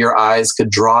imagine that your eyes could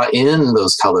draw in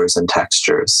those colors and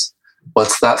textures?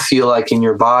 What's that feel like in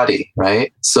your body,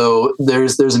 right? So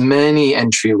there's many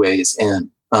entryways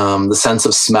in. The sense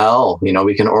of smell,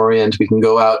 we can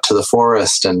go out to the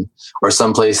forest or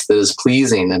someplace that is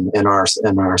pleasing in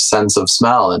our sense of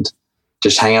smell and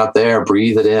just hang out there,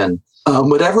 breathe it in.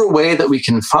 Whatever way that we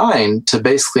can find to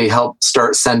basically help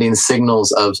start sending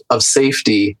signals of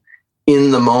safety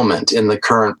in the moment, in the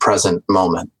current present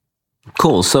moment.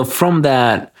 Cool. So from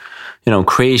that,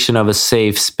 creation of a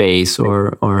safe space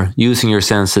or using your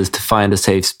senses to find a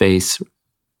safe space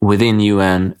within you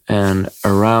and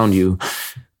around you,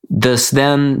 does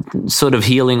then sort of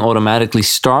healing automatically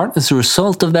start as a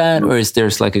result of that? Or is there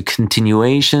like a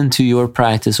continuation to your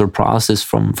practice or process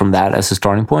from that as a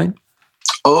starting point?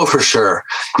 Oh, for sure.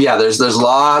 Yeah, there's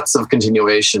lots of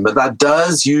continuation, but that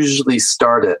does usually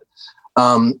start it.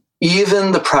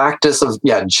 Even the practice of,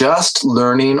 just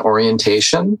learning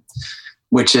orientation,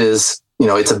 which is,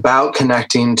 it's about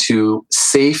connecting to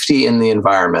safety in the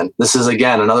environment. This is,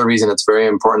 again, another reason it's very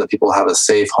important that people have a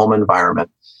safe home environment.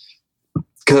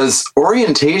 Because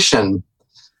orientation,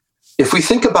 if we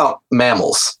think about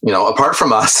mammals, apart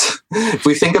from us, if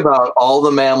we think about all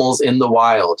the mammals in the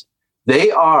wild, they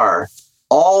are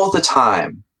all the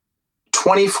time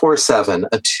 24/7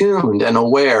 attuned and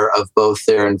aware of both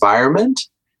their environment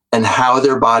and how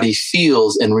their body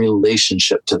feels in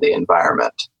relationship to the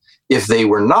environment. If they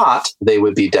were not, they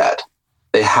would be dead.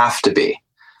 They have to be.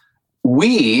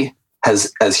 We,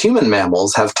 as human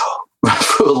mammals, have to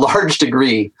a large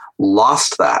degree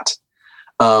lost that.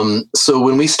 So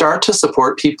when we start to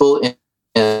support people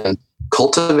in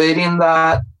cultivating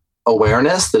that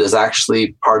awareness that is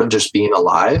actually part of just being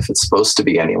alive, it's supposed to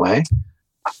be anyway,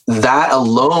 that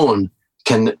alone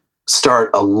can start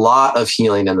a lot of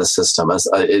healing in the system. As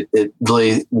it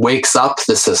really wakes up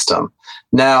the system.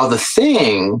 Now, the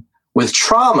thing with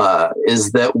trauma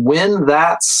is that when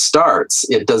that starts,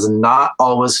 it does not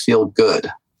always feel good.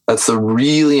 That's the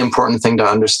really important thing to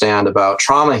understand about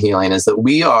trauma healing, is that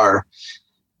we are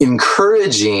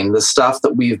encouraging the stuff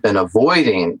that we've been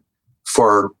avoiding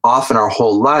for often our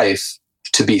whole life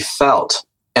to be felt.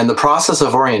 And the process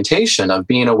of orientation, of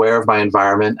being aware of my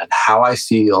environment and how I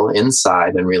feel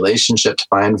inside in relationship to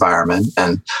my environment,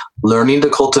 and learning to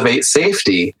cultivate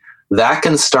safety, that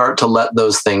can start to let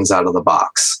those things out of the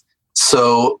box.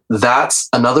 So that's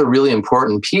another really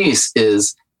important piece,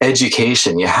 is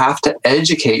education. You have to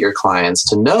educate your clients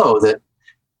to know that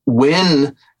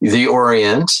when they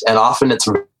orient, and often it's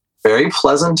very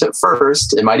pleasant at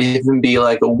first, it might even be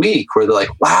like a week where they're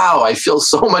like, wow, I feel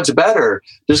so much better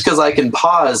just because I can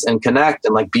pause and connect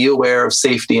and like be aware of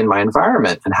safety in my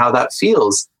environment and how that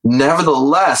feels.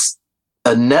 Nevertheless,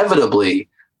 inevitably,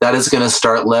 that is going to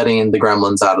start letting the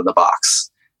gremlins out of the box,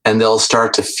 and they'll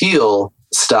start to feel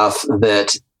stuff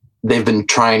that they've been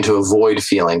trying to avoid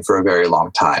feeling for a very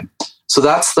long time. So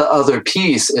that's the other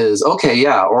piece, is, okay,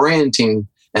 yeah, orienting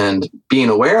and being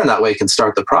aware in that way can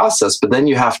start the process, but then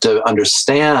you have to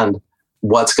understand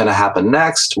what's going to happen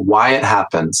next, why it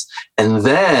happens. And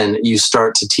then you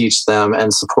start to teach them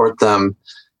and support them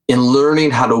in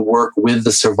learning how to work with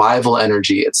the survival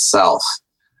energy itself.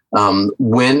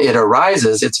 When it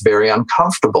arises, it's very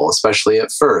uncomfortable, especially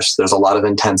at first. There's a lot of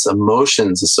intense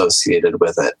emotions associated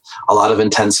with it, a lot of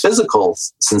intense physical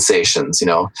sensations,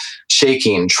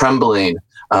 shaking, trembling,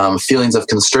 feelings of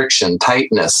constriction,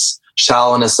 tightness,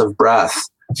 shallowness of breath,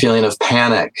 feeling of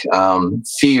panic,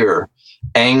 fear,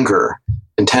 anger,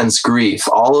 intense grief.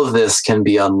 All of this can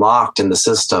be unlocked in the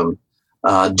system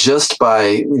just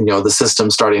by the system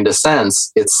starting to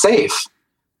sense it's safe.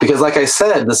 Because like I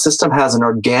said, the system has an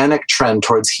organic trend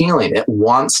towards healing. It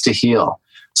wants to heal.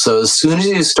 So as soon as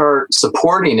you start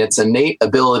supporting its innate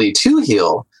ability to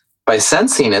heal by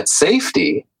sensing its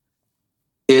safety,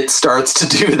 it starts to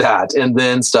do that, and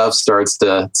then stuff starts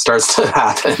to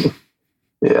happen.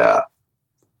 Yeah.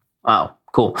 Wow.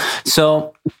 Cool.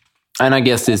 So, and I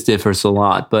guess this differs a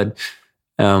lot, but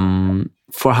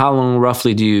for how long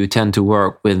roughly do you tend to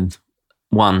work with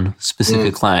one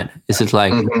specific client? Is it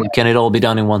like, can it all be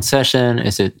done in one session?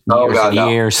 Is it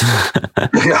years?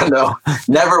 Yeah, no,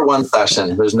 never one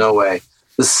session. There's no way.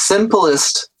 The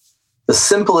simplest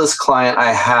client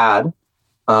I had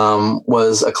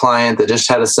was a client that just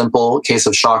had a simple case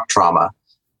of shock trauma.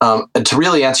 And to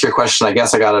really answer your question, I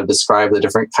guess I got to describe the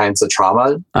different kinds of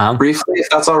trauma briefly, if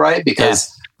that's all right,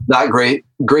 because that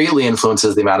greatly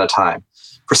influences the amount of time.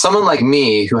 For someone like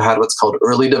me who had what's called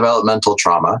early developmental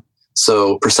trauma,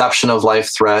 so perception of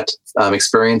life threat,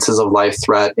 experiences of life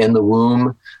threat in the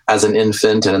womb as an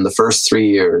infant and in the first 3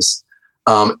 years,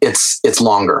 it's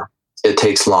longer. It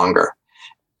takes longer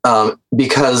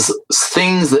because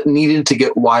things that needed to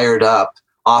get wired up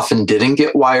often didn't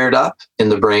get wired up in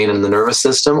the brain and the nervous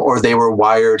system, or they were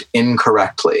wired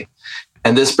incorrectly.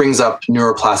 And this brings up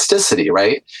neuroplasticity,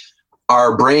 right?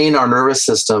 Our brain, our nervous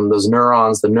system, those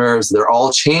neurons, the nerves, they're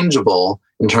all changeable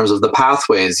in terms of the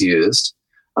pathways used.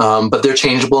 But they're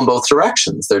changeable in both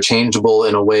directions. They're changeable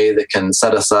in a way that can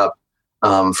set us up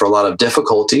for a lot of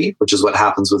difficulty, which is what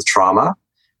happens with trauma.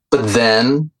 But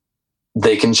then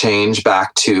they can change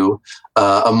back to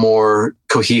a more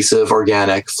cohesive,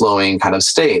 organic, flowing kind of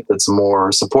state that's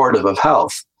more supportive of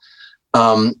health.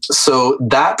 So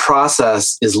that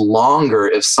process is longer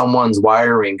if someone's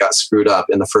wiring got screwed up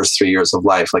in the first 3 years of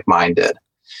life, like mine did.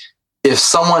 If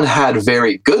someone had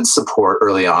very good support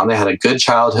early on, they had a good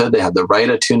childhood, they had the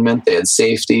right attunement, they had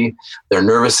safety, their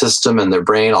nervous system and their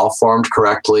brain all formed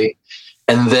correctly,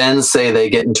 and then say they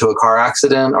get into a car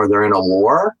accident or they're in a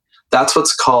war, that's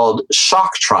what's called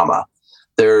shock trauma.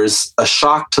 There's a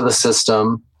shock to the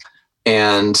system,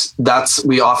 and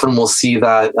we often will see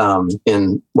that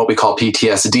in what we call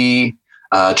PTSD,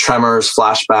 tremors,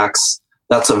 flashbacks.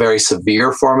 That's a very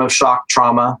severe form of shock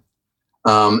trauma.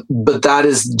 But that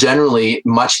is generally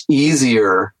much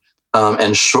easier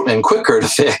and quicker to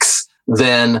fix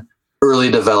than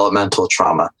early developmental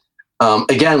trauma.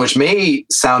 Again, which may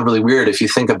sound really weird if you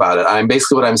think about it.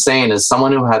 What I'm saying is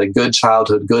someone who had a good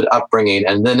childhood, good upbringing,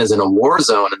 and then is in a war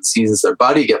zone and sees their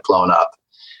buddy get blown up,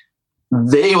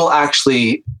 they will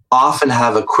actually often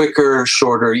have a quicker,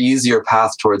 shorter, easier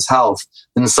path towards health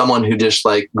than someone who just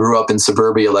like grew up in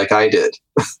suburbia like I did.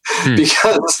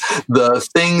 Because the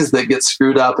things that get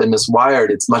screwed up and miswired,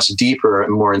 it's much deeper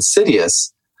and more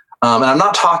insidious. And I'm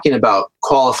not talking about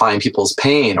qualifying people's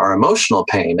pain or emotional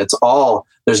pain.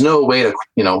 There's no way to,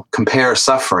 compare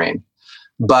suffering.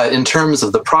 But in terms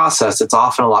of the process, it's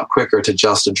often a lot quicker to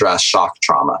just address shock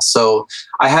trauma. So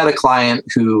I had a client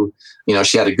who,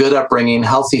 she had a good upbringing,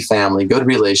 healthy family, good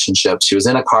relationships. She was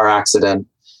in a car accident.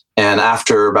 And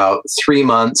after about 3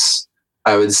 months,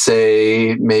 I would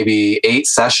say maybe 8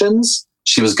 sessions,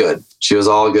 she was good. She was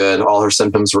all good. All her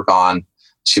symptoms were gone.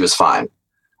 She was fine.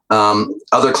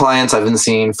 Other clients I've been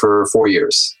seeing for 4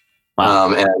 years.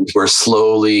 Wow. And we're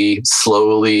slowly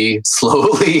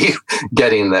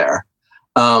getting there.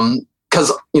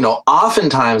 Because,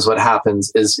 oftentimes what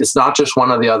happens is it's not just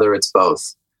one or the other, it's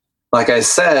both. Like I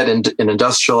said, in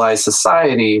industrialized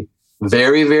society,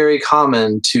 very, very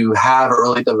common to have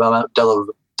early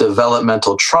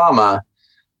developmental trauma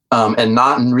and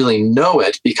not really know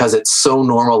it because it's so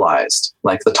normalized,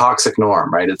 like the toxic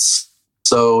norm, right? It's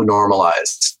so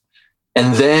normalized.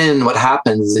 And then what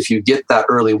happens is if you get that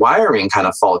early wiring kind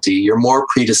of faulty, you're more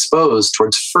predisposed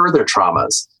towards further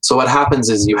traumas. So what happens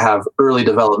is you have early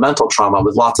developmental trauma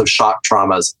with lots of shock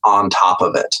traumas on top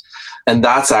of it. And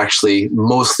that's actually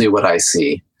mostly what I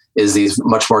see is these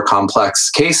much more complex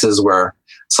cases where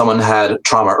someone had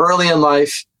trauma early in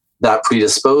life that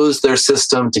predisposed their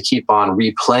system to keep on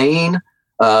replaying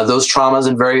those traumas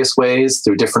in various ways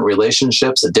through different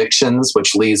relationships, addictions,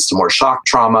 which leads to more shock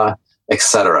trauma,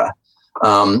 etc.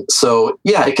 So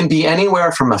yeah, it can be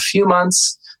anywhere from a few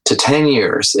months to 10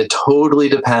 years. It totally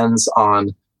depends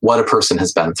on what a person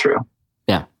has been through.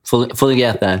 Yeah, fully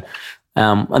get that.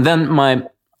 And then my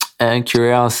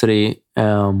curiosity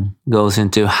goes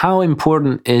into how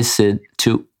important is it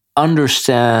to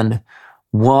understand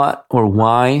what or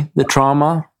why the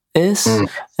trauma is?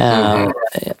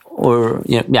 Or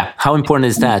how important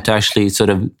is that to actually sort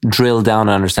of drill down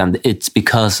and understand it's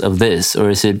because of this, or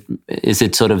is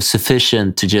it sort of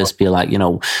sufficient to just be like,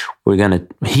 we're going to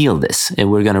heal this and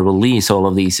we're going to release all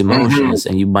of these emotions,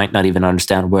 and you might not even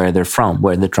understand where they're from,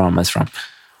 where the trauma is from.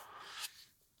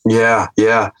 Yeah.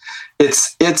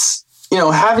 It's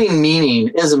having meaning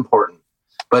is important,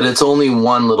 but it's only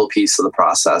one little piece of the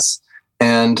process.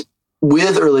 And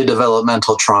with early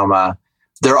developmental trauma,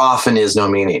 there often is no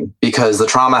meaning because the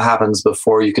trauma happens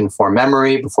before you can form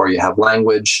memory, before you have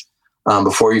language,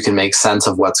 before you can make sense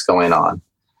of what's going on.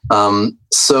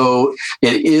 So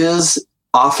it is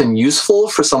often useful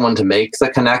for someone to make the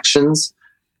connections.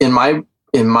 In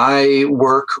my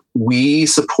work, we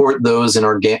support those in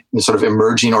sort of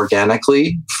emerging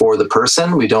organically for the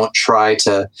person. We don't try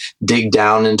to dig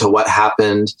down into what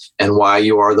happened and why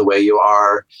you are the way you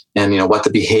are, and what the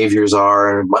behaviors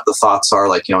are and what the thoughts are,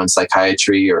 like in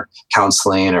psychiatry or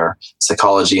counseling or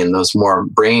psychology and those more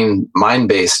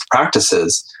mind-based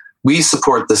practices. We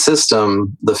support the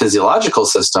system, the physiological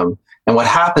system, and what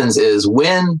happens is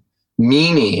when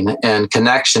meaning and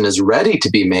connection is ready to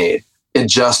be made, it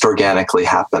just organically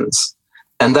happens.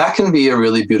 And that can be a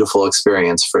really beautiful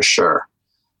experience for sure.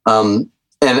 And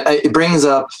it brings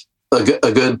up a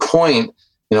good point.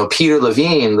 Peter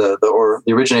Levine, the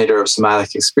originator of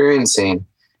somatic experiencing,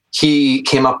 he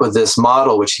came up with this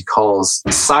model, which he calls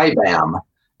SIBAM,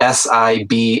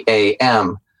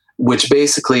 SIBAM, which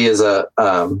basically is an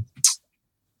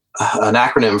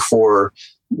acronym for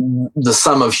the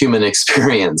sum of human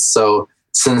experience. So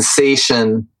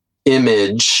sensation,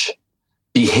 image,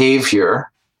 behavior,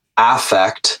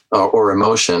 affect or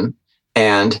emotion,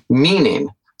 and meaning.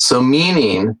 So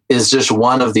meaning is just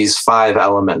one of these 5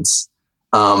 elements.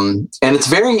 And it's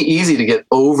very easy to get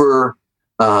over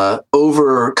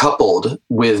coupled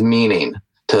with meaning,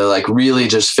 to like really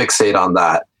just fixate on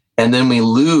that. And then we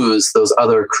lose those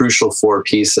other crucial 4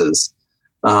 pieces.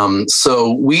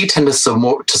 So we tend to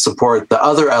support the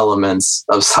other elements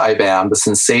of SIBAM, the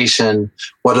sensation,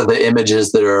 what are the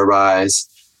images that arise,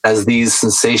 as these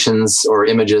sensations or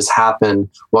images happen,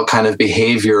 what kind of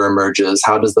behavior emerges?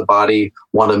 How does the body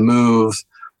want to move?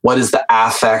 What is the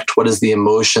affect? What is the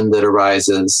emotion that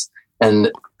arises?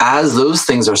 And as those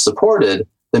things are supported,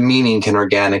 the meaning can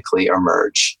organically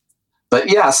emerge.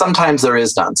 But yeah, sometimes there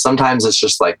is none. Sometimes it's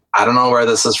just like, I don't know where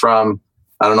this is from.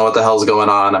 I don't know what the hell's going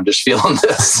on. I'm just feeling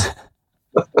this.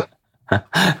 All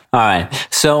right.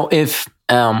 So if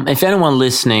anyone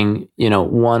listening,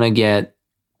 want to get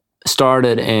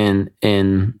started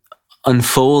in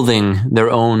unfolding their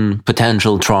own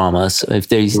potential traumas. If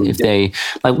they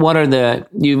like, what are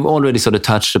you've already sort of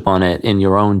touched upon it in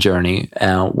your own journey.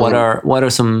 What are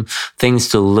some things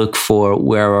to look for?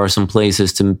 Where are some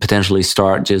places to potentially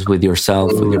start, just with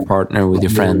yourself, with your partner, with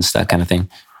your friends, that kind of thing?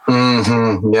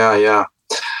 Mm-hmm. Yeah.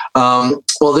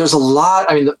 Well, there's a lot.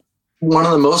 I mean, one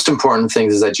of the most important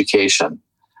things is education.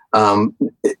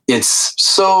 It's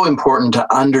so important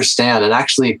to understand, and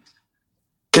actually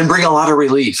can bring a lot of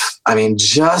relief. I mean,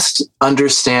 just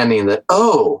understanding that,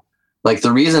 like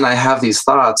the reason I have these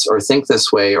thoughts or think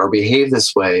this way or behave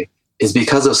this way is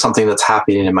because of something that's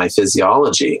happening in my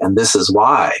physiology. And this is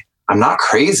why. I'm not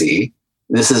crazy.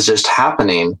 This is just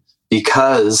happening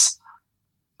because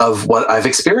of what I've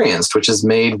experienced, which has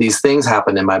made these things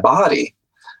happen in my body.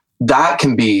 That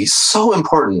can be so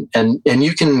important. And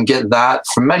you can get that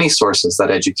from many sources, that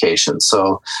education.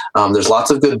 So there's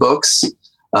lots of good books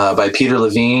by Peter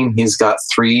Levine. He's got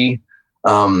 3.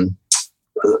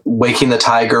 Waking the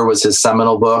Tiger was his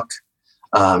seminal book.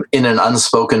 In an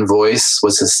Unspoken Voice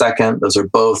was his second. Those are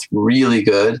both really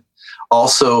good.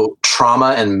 Also,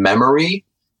 Trauma and Memory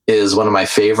is one of my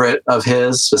favorite of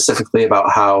his, specifically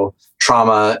about how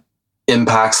trauma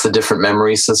impacts the different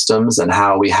memory systems and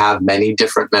how we have many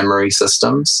different memory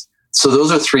systems. So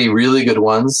those are 3 really good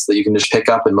ones that you can just pick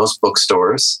up in most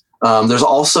bookstores. There's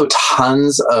also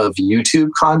tons of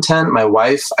YouTube content. My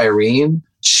wife, Irene,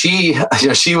 she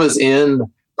was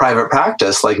in private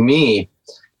practice like me,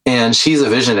 and she's a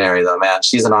visionary though, man.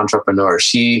 She's an entrepreneur.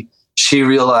 She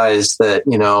realized that,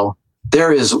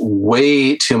 there is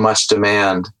way too much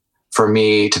demand for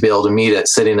me to be able to meet it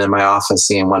sitting in my office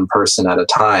seeing one person at a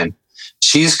time.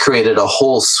 She's created a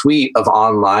whole suite of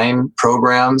online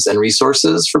programs and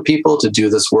resources for people to do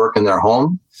this work in their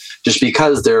home, just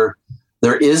because there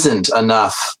isn't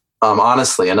enough,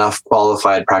 honestly, enough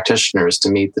qualified practitioners to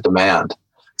meet the demand.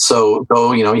 So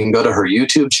you can go to her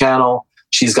YouTube channel.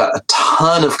 She's got a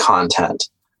ton of content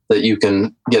that you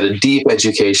can get a deep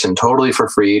education totally for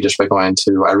free just by going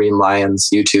to Irene Lyons'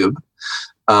 YouTube.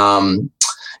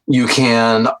 You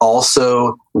can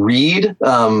also read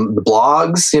the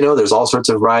blogs. There's all sorts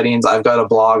of writings. I've got a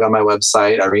blog on my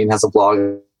website. Irene has a blog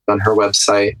on her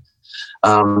website.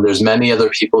 There's many other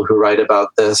people who write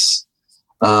about this.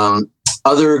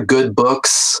 Other good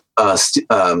books,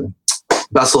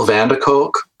 Bessel van der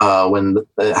Kolk, when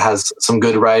it has some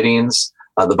good writings.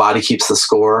 The Body Keeps the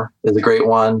Score is a great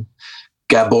one.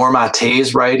 Gabor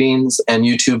Mate's writings and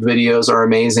YouTube videos are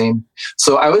amazing.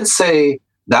 So I would say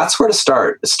that's where to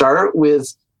start. Start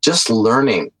with just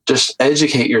learning, just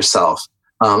educate yourself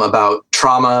about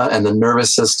trauma and the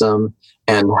nervous system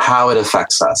and how it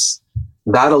affects us.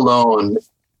 That alone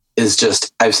is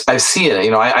just, I've seen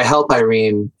it. I help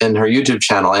Irene in her YouTube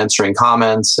channel answering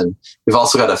comments, and we've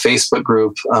also got a Facebook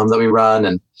group that we run,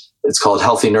 and it's called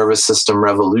Healthy Nervous System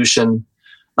Revolution.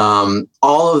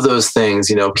 All of those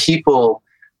things, people,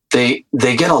 they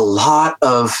get a lot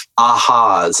of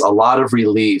ahas, a lot of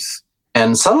relief,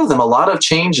 and some of them, a lot of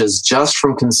changes just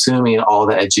from consuming all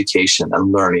the education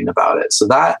and learning about it. So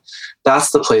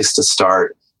that's the place to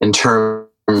start in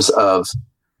terms of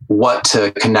what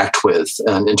to connect with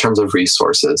and in terms of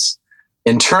resources.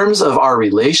 In terms of our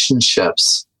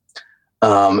relationships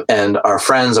and our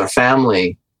friends, our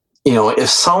family, if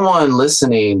someone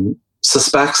listening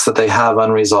suspects that they have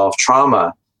unresolved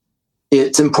trauma,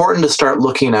 it's important to start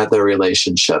looking at their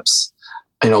relationships.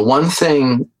 One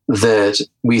thing that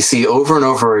we see over and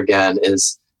over again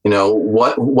is,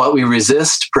 what we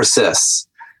resist persists.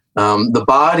 The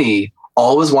body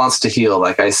always wants to heal,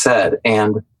 like I said,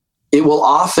 and it will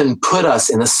often put us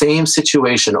in the same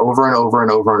situation over and over and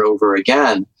over and over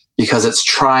again because it's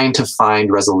trying to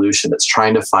find resolution. It's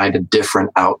trying to find a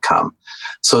different outcome.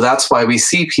 So that's why we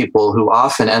see people who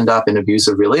often end up in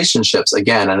abusive relationships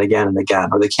again and again and again,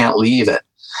 or they can't leave it.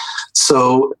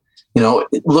 So,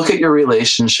 look at your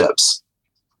relationships.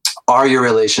 Are your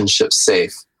relationships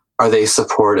safe? Are they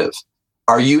supportive?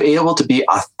 Are you able to be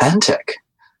authentic?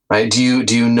 Right? Do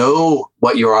you know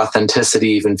what your authenticity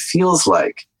even feels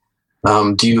like?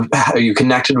 Are you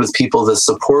connected with people that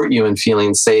support you in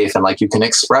feeling safe and like you can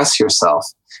express yourself?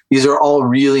 These are all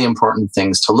really important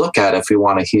things to look at if we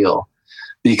want to heal,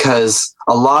 because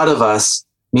a lot of us,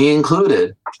 me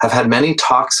included, have had many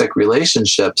toxic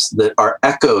relationships that are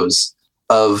echoes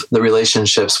of the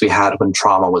relationships we had when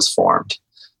trauma was formed.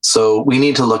 So we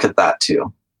need to look at that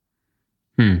too.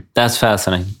 That's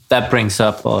fascinating. That brings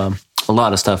up a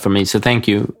lot of stuff for me. So thank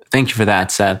you for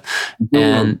that, Seth.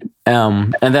 And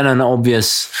then an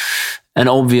obvious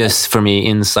for me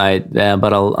insight,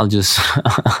 but I'll just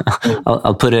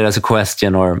I'll put it as a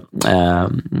question or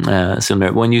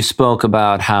similar. When you spoke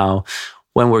about how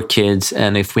when we're kids,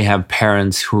 and if we have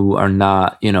parents who are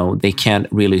not, they can't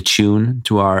really tune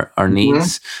to our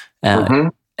needs.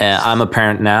 I'm a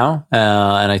parent now,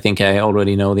 and I think I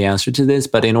already know the answer to this.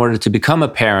 But in order to become a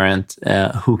parent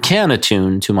who can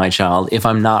attune to my child, if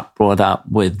I'm not brought up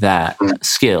with that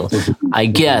skill, I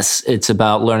guess it's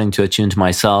about learning to attune to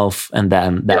myself, and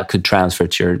then that could transfer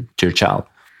to your child.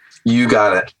 You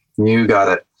got it.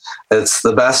 It's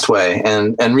the best way,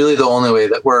 and really the only way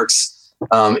that works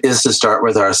is to start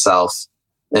with ourselves.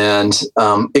 And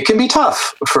it can be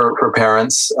tough for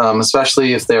parents,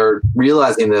 especially if they're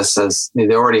realizing this as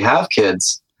they already have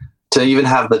kids, to even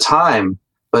have the time.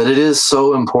 But it is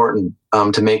so important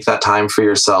to make that time for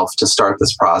yourself to start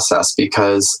this process,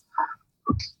 because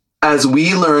as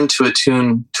we learn to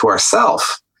attune to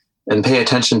ourselves and pay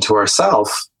attention to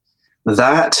ourselves,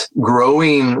 that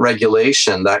growing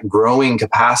regulation, that growing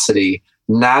capacity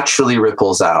naturally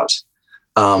ripples out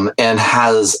and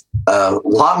has a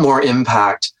lot more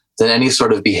impact than any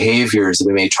sort of behaviors that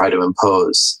we may try to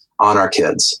impose on our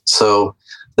kids. So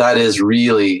that is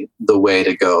really the way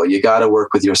to go. You got to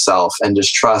work with yourself and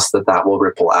just trust that will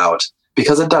ripple out,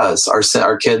 because it does.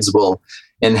 Our kids will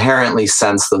inherently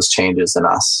sense those changes in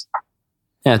us.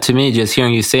 Yeah, to me, just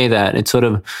hearing you say that, it sort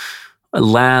of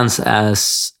lands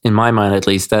as, in my mind at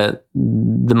least, that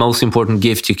the most important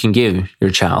gift you can give your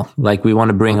child. Like, we want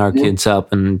to bring our kids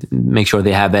up and make sure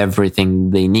they have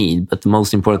everything they need, but the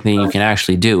most important thing you can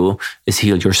actually do is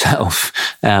heal yourself.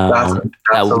 That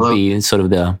would be sort of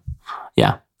the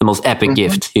most epic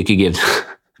gift you could give.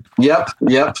 Yep.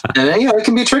 And it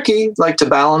can be tricky, like, to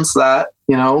balance that,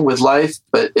 with life,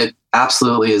 but it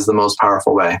absolutely is the most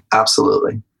powerful way.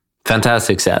 Absolutely.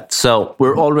 Fantastic, Seth. So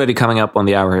we're already coming up on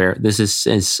the hour here. This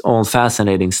is all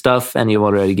fascinating stuff, and you've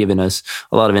already given us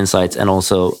a lot of insights and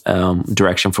also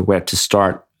direction for where to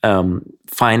start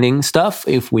finding stuff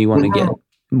if we want to get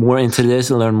more into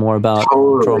this and learn more about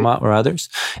trauma or others.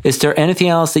 Is there anything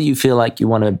else that you feel like you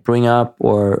want to bring up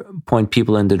or point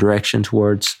people in the direction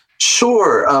towards?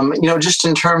 Sure. Just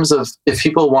in terms of if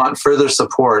people want further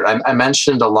support, I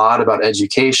mentioned a lot about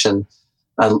education,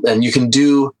 and you can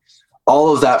do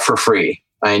all of that for free.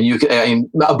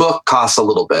 A book costs a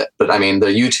little bit, but the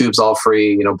YouTube's all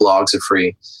free, blogs are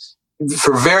free.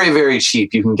 For very, very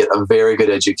cheap, you can get a very good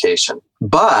education.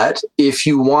 But if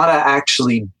you want to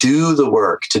actually do the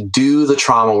work, to do the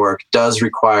trauma work, does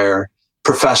require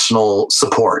professional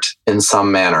support in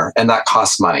some manner, and that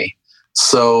costs money.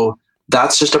 So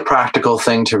that's just a practical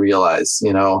thing to realize,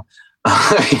 For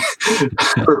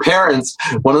parents,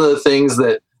 one of the things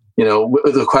that,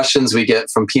 the questions we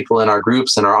get from people in our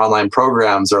groups and our online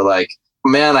programs are like,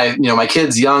 man, my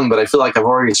kid's young, but I feel like I've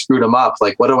already screwed him up.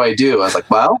 Like, what do I do? I was like,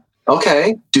 well,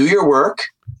 okay, do your work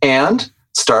and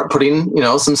start putting,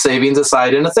 some savings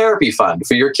aside in a therapy fund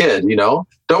for your kid.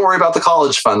 Don't worry about the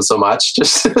college fund so much.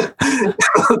 Just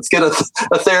let's get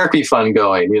a therapy fund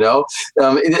going.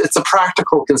 It's a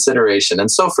practical consideration.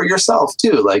 And so for yourself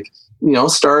too,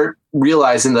 start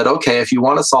realizing that, okay, if you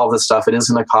want to solve this stuff, it is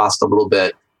going to cost a little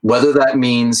bit. Whether that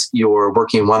means you're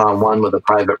working one-on-one with a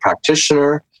private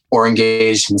practitioner or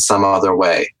engaged in some other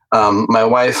way. My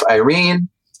wife, Irene,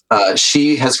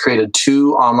 she has created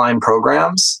 2 online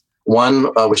programs.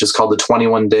 One, which is called the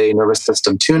 21-Day Nervous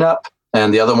System Tune-Up,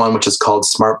 and the other one, which is called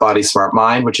Smart Body, Smart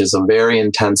Mind, which is a very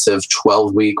intensive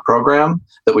 12-week program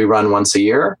that we run once a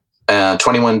year.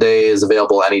 21 days is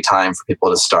available anytime for people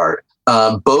to start.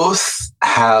 Both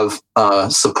have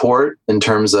support in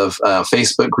terms of a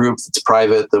Facebook group that's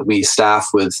private that we staff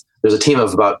with. There's a team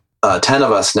of about 10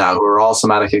 of us now who are all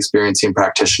somatic experiencing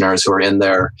practitioners who are in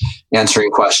there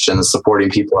answering questions, supporting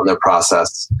people in their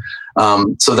process.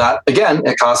 So that, again,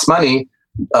 it costs money,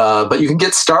 but you can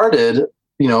get started,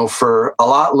 for a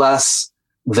lot less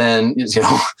than,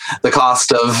 the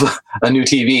cost of a new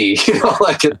TV.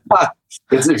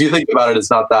 If you think about it,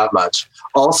 it's not that much.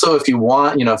 Also, if you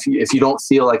want, if you don't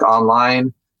feel like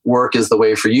online work is the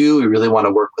way for you, you really want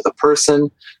to work with a person,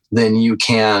 then you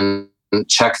can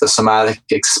check the somatic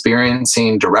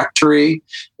experiencing directory.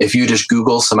 If you just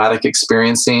Google somatic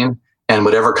experiencing, and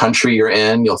whatever country you're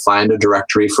in, you'll find a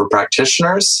directory for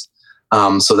practitioners.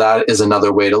 So that is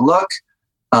another way to look.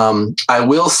 I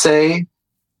will say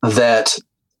that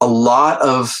a lot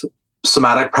of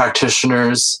somatic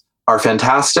practitioners are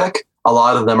fantastic. A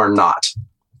lot of them are not.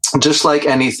 Just like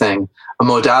anything, a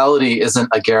modality isn't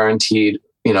a guaranteed,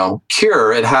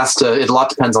 cure. It a lot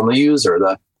depends on the user.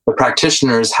 The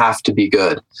practitioners have to be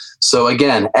good. So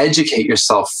again, educate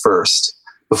yourself first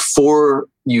before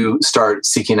you start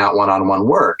seeking out one-on-one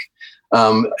work.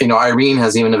 Irene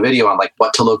has even a video on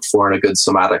what to look for in a good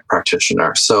somatic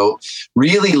practitioner. So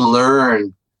really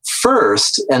learn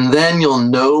first, and then you'll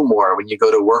know more when you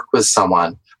go to work with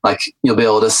someone. Like you'll be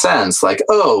able to sense like,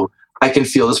 oh, I can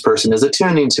feel this person is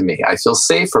attuning to me. I feel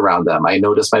safe around them. I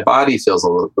notice my body feels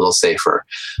a little safer.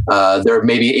 They're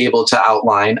maybe able to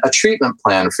outline a treatment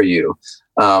plan for you.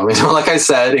 Like I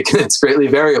said, it's greatly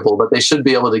variable, but they should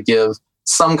be able to give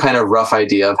some kind of rough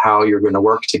idea of how you're going to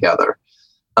work together.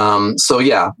 So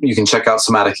yeah, you can check out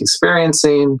Somatic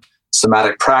Experiencing.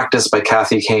 Somatic Practice by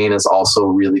Kathy Kane is also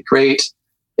really great.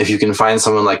 If you can find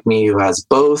someone like me who has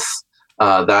both,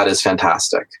 that is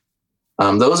fantastic.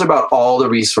 Those are about all the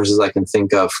resources I can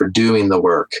think of for doing the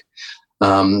work,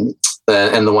 and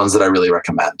the ones that I really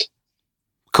recommend.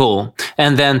 Cool.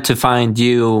 And then to find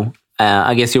you,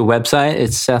 I guess your website,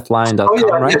 it's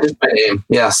SethLyon.com, right? Yeah, my name.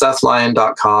 Yeah,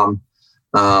 SethLyon.com.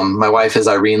 My wife is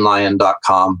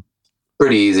IreneLyon.com.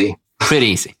 Pretty easy. Pretty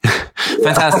easy.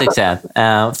 Fantastic, Seth.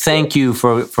 Thank you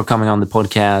for coming on the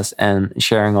podcast and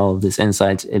sharing all of these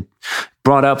insights. It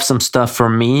brought up some stuff for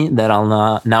me that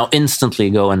I'll now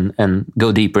instantly go and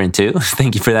go deeper into.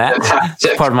 Thank you for that.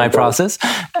 It's part of my process.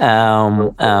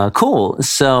 Cool.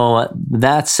 So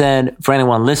that said, for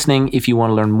anyone listening, if you want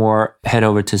to learn more, head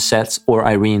over to Seth's or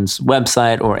Irene's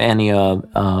website or any of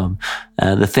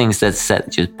the things that Seth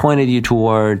just pointed you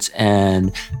towards.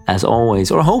 And as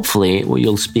always, or hopefully,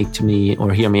 you'll speak to me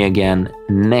or hear me again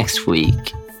next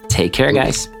week. Take care,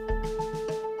 guys.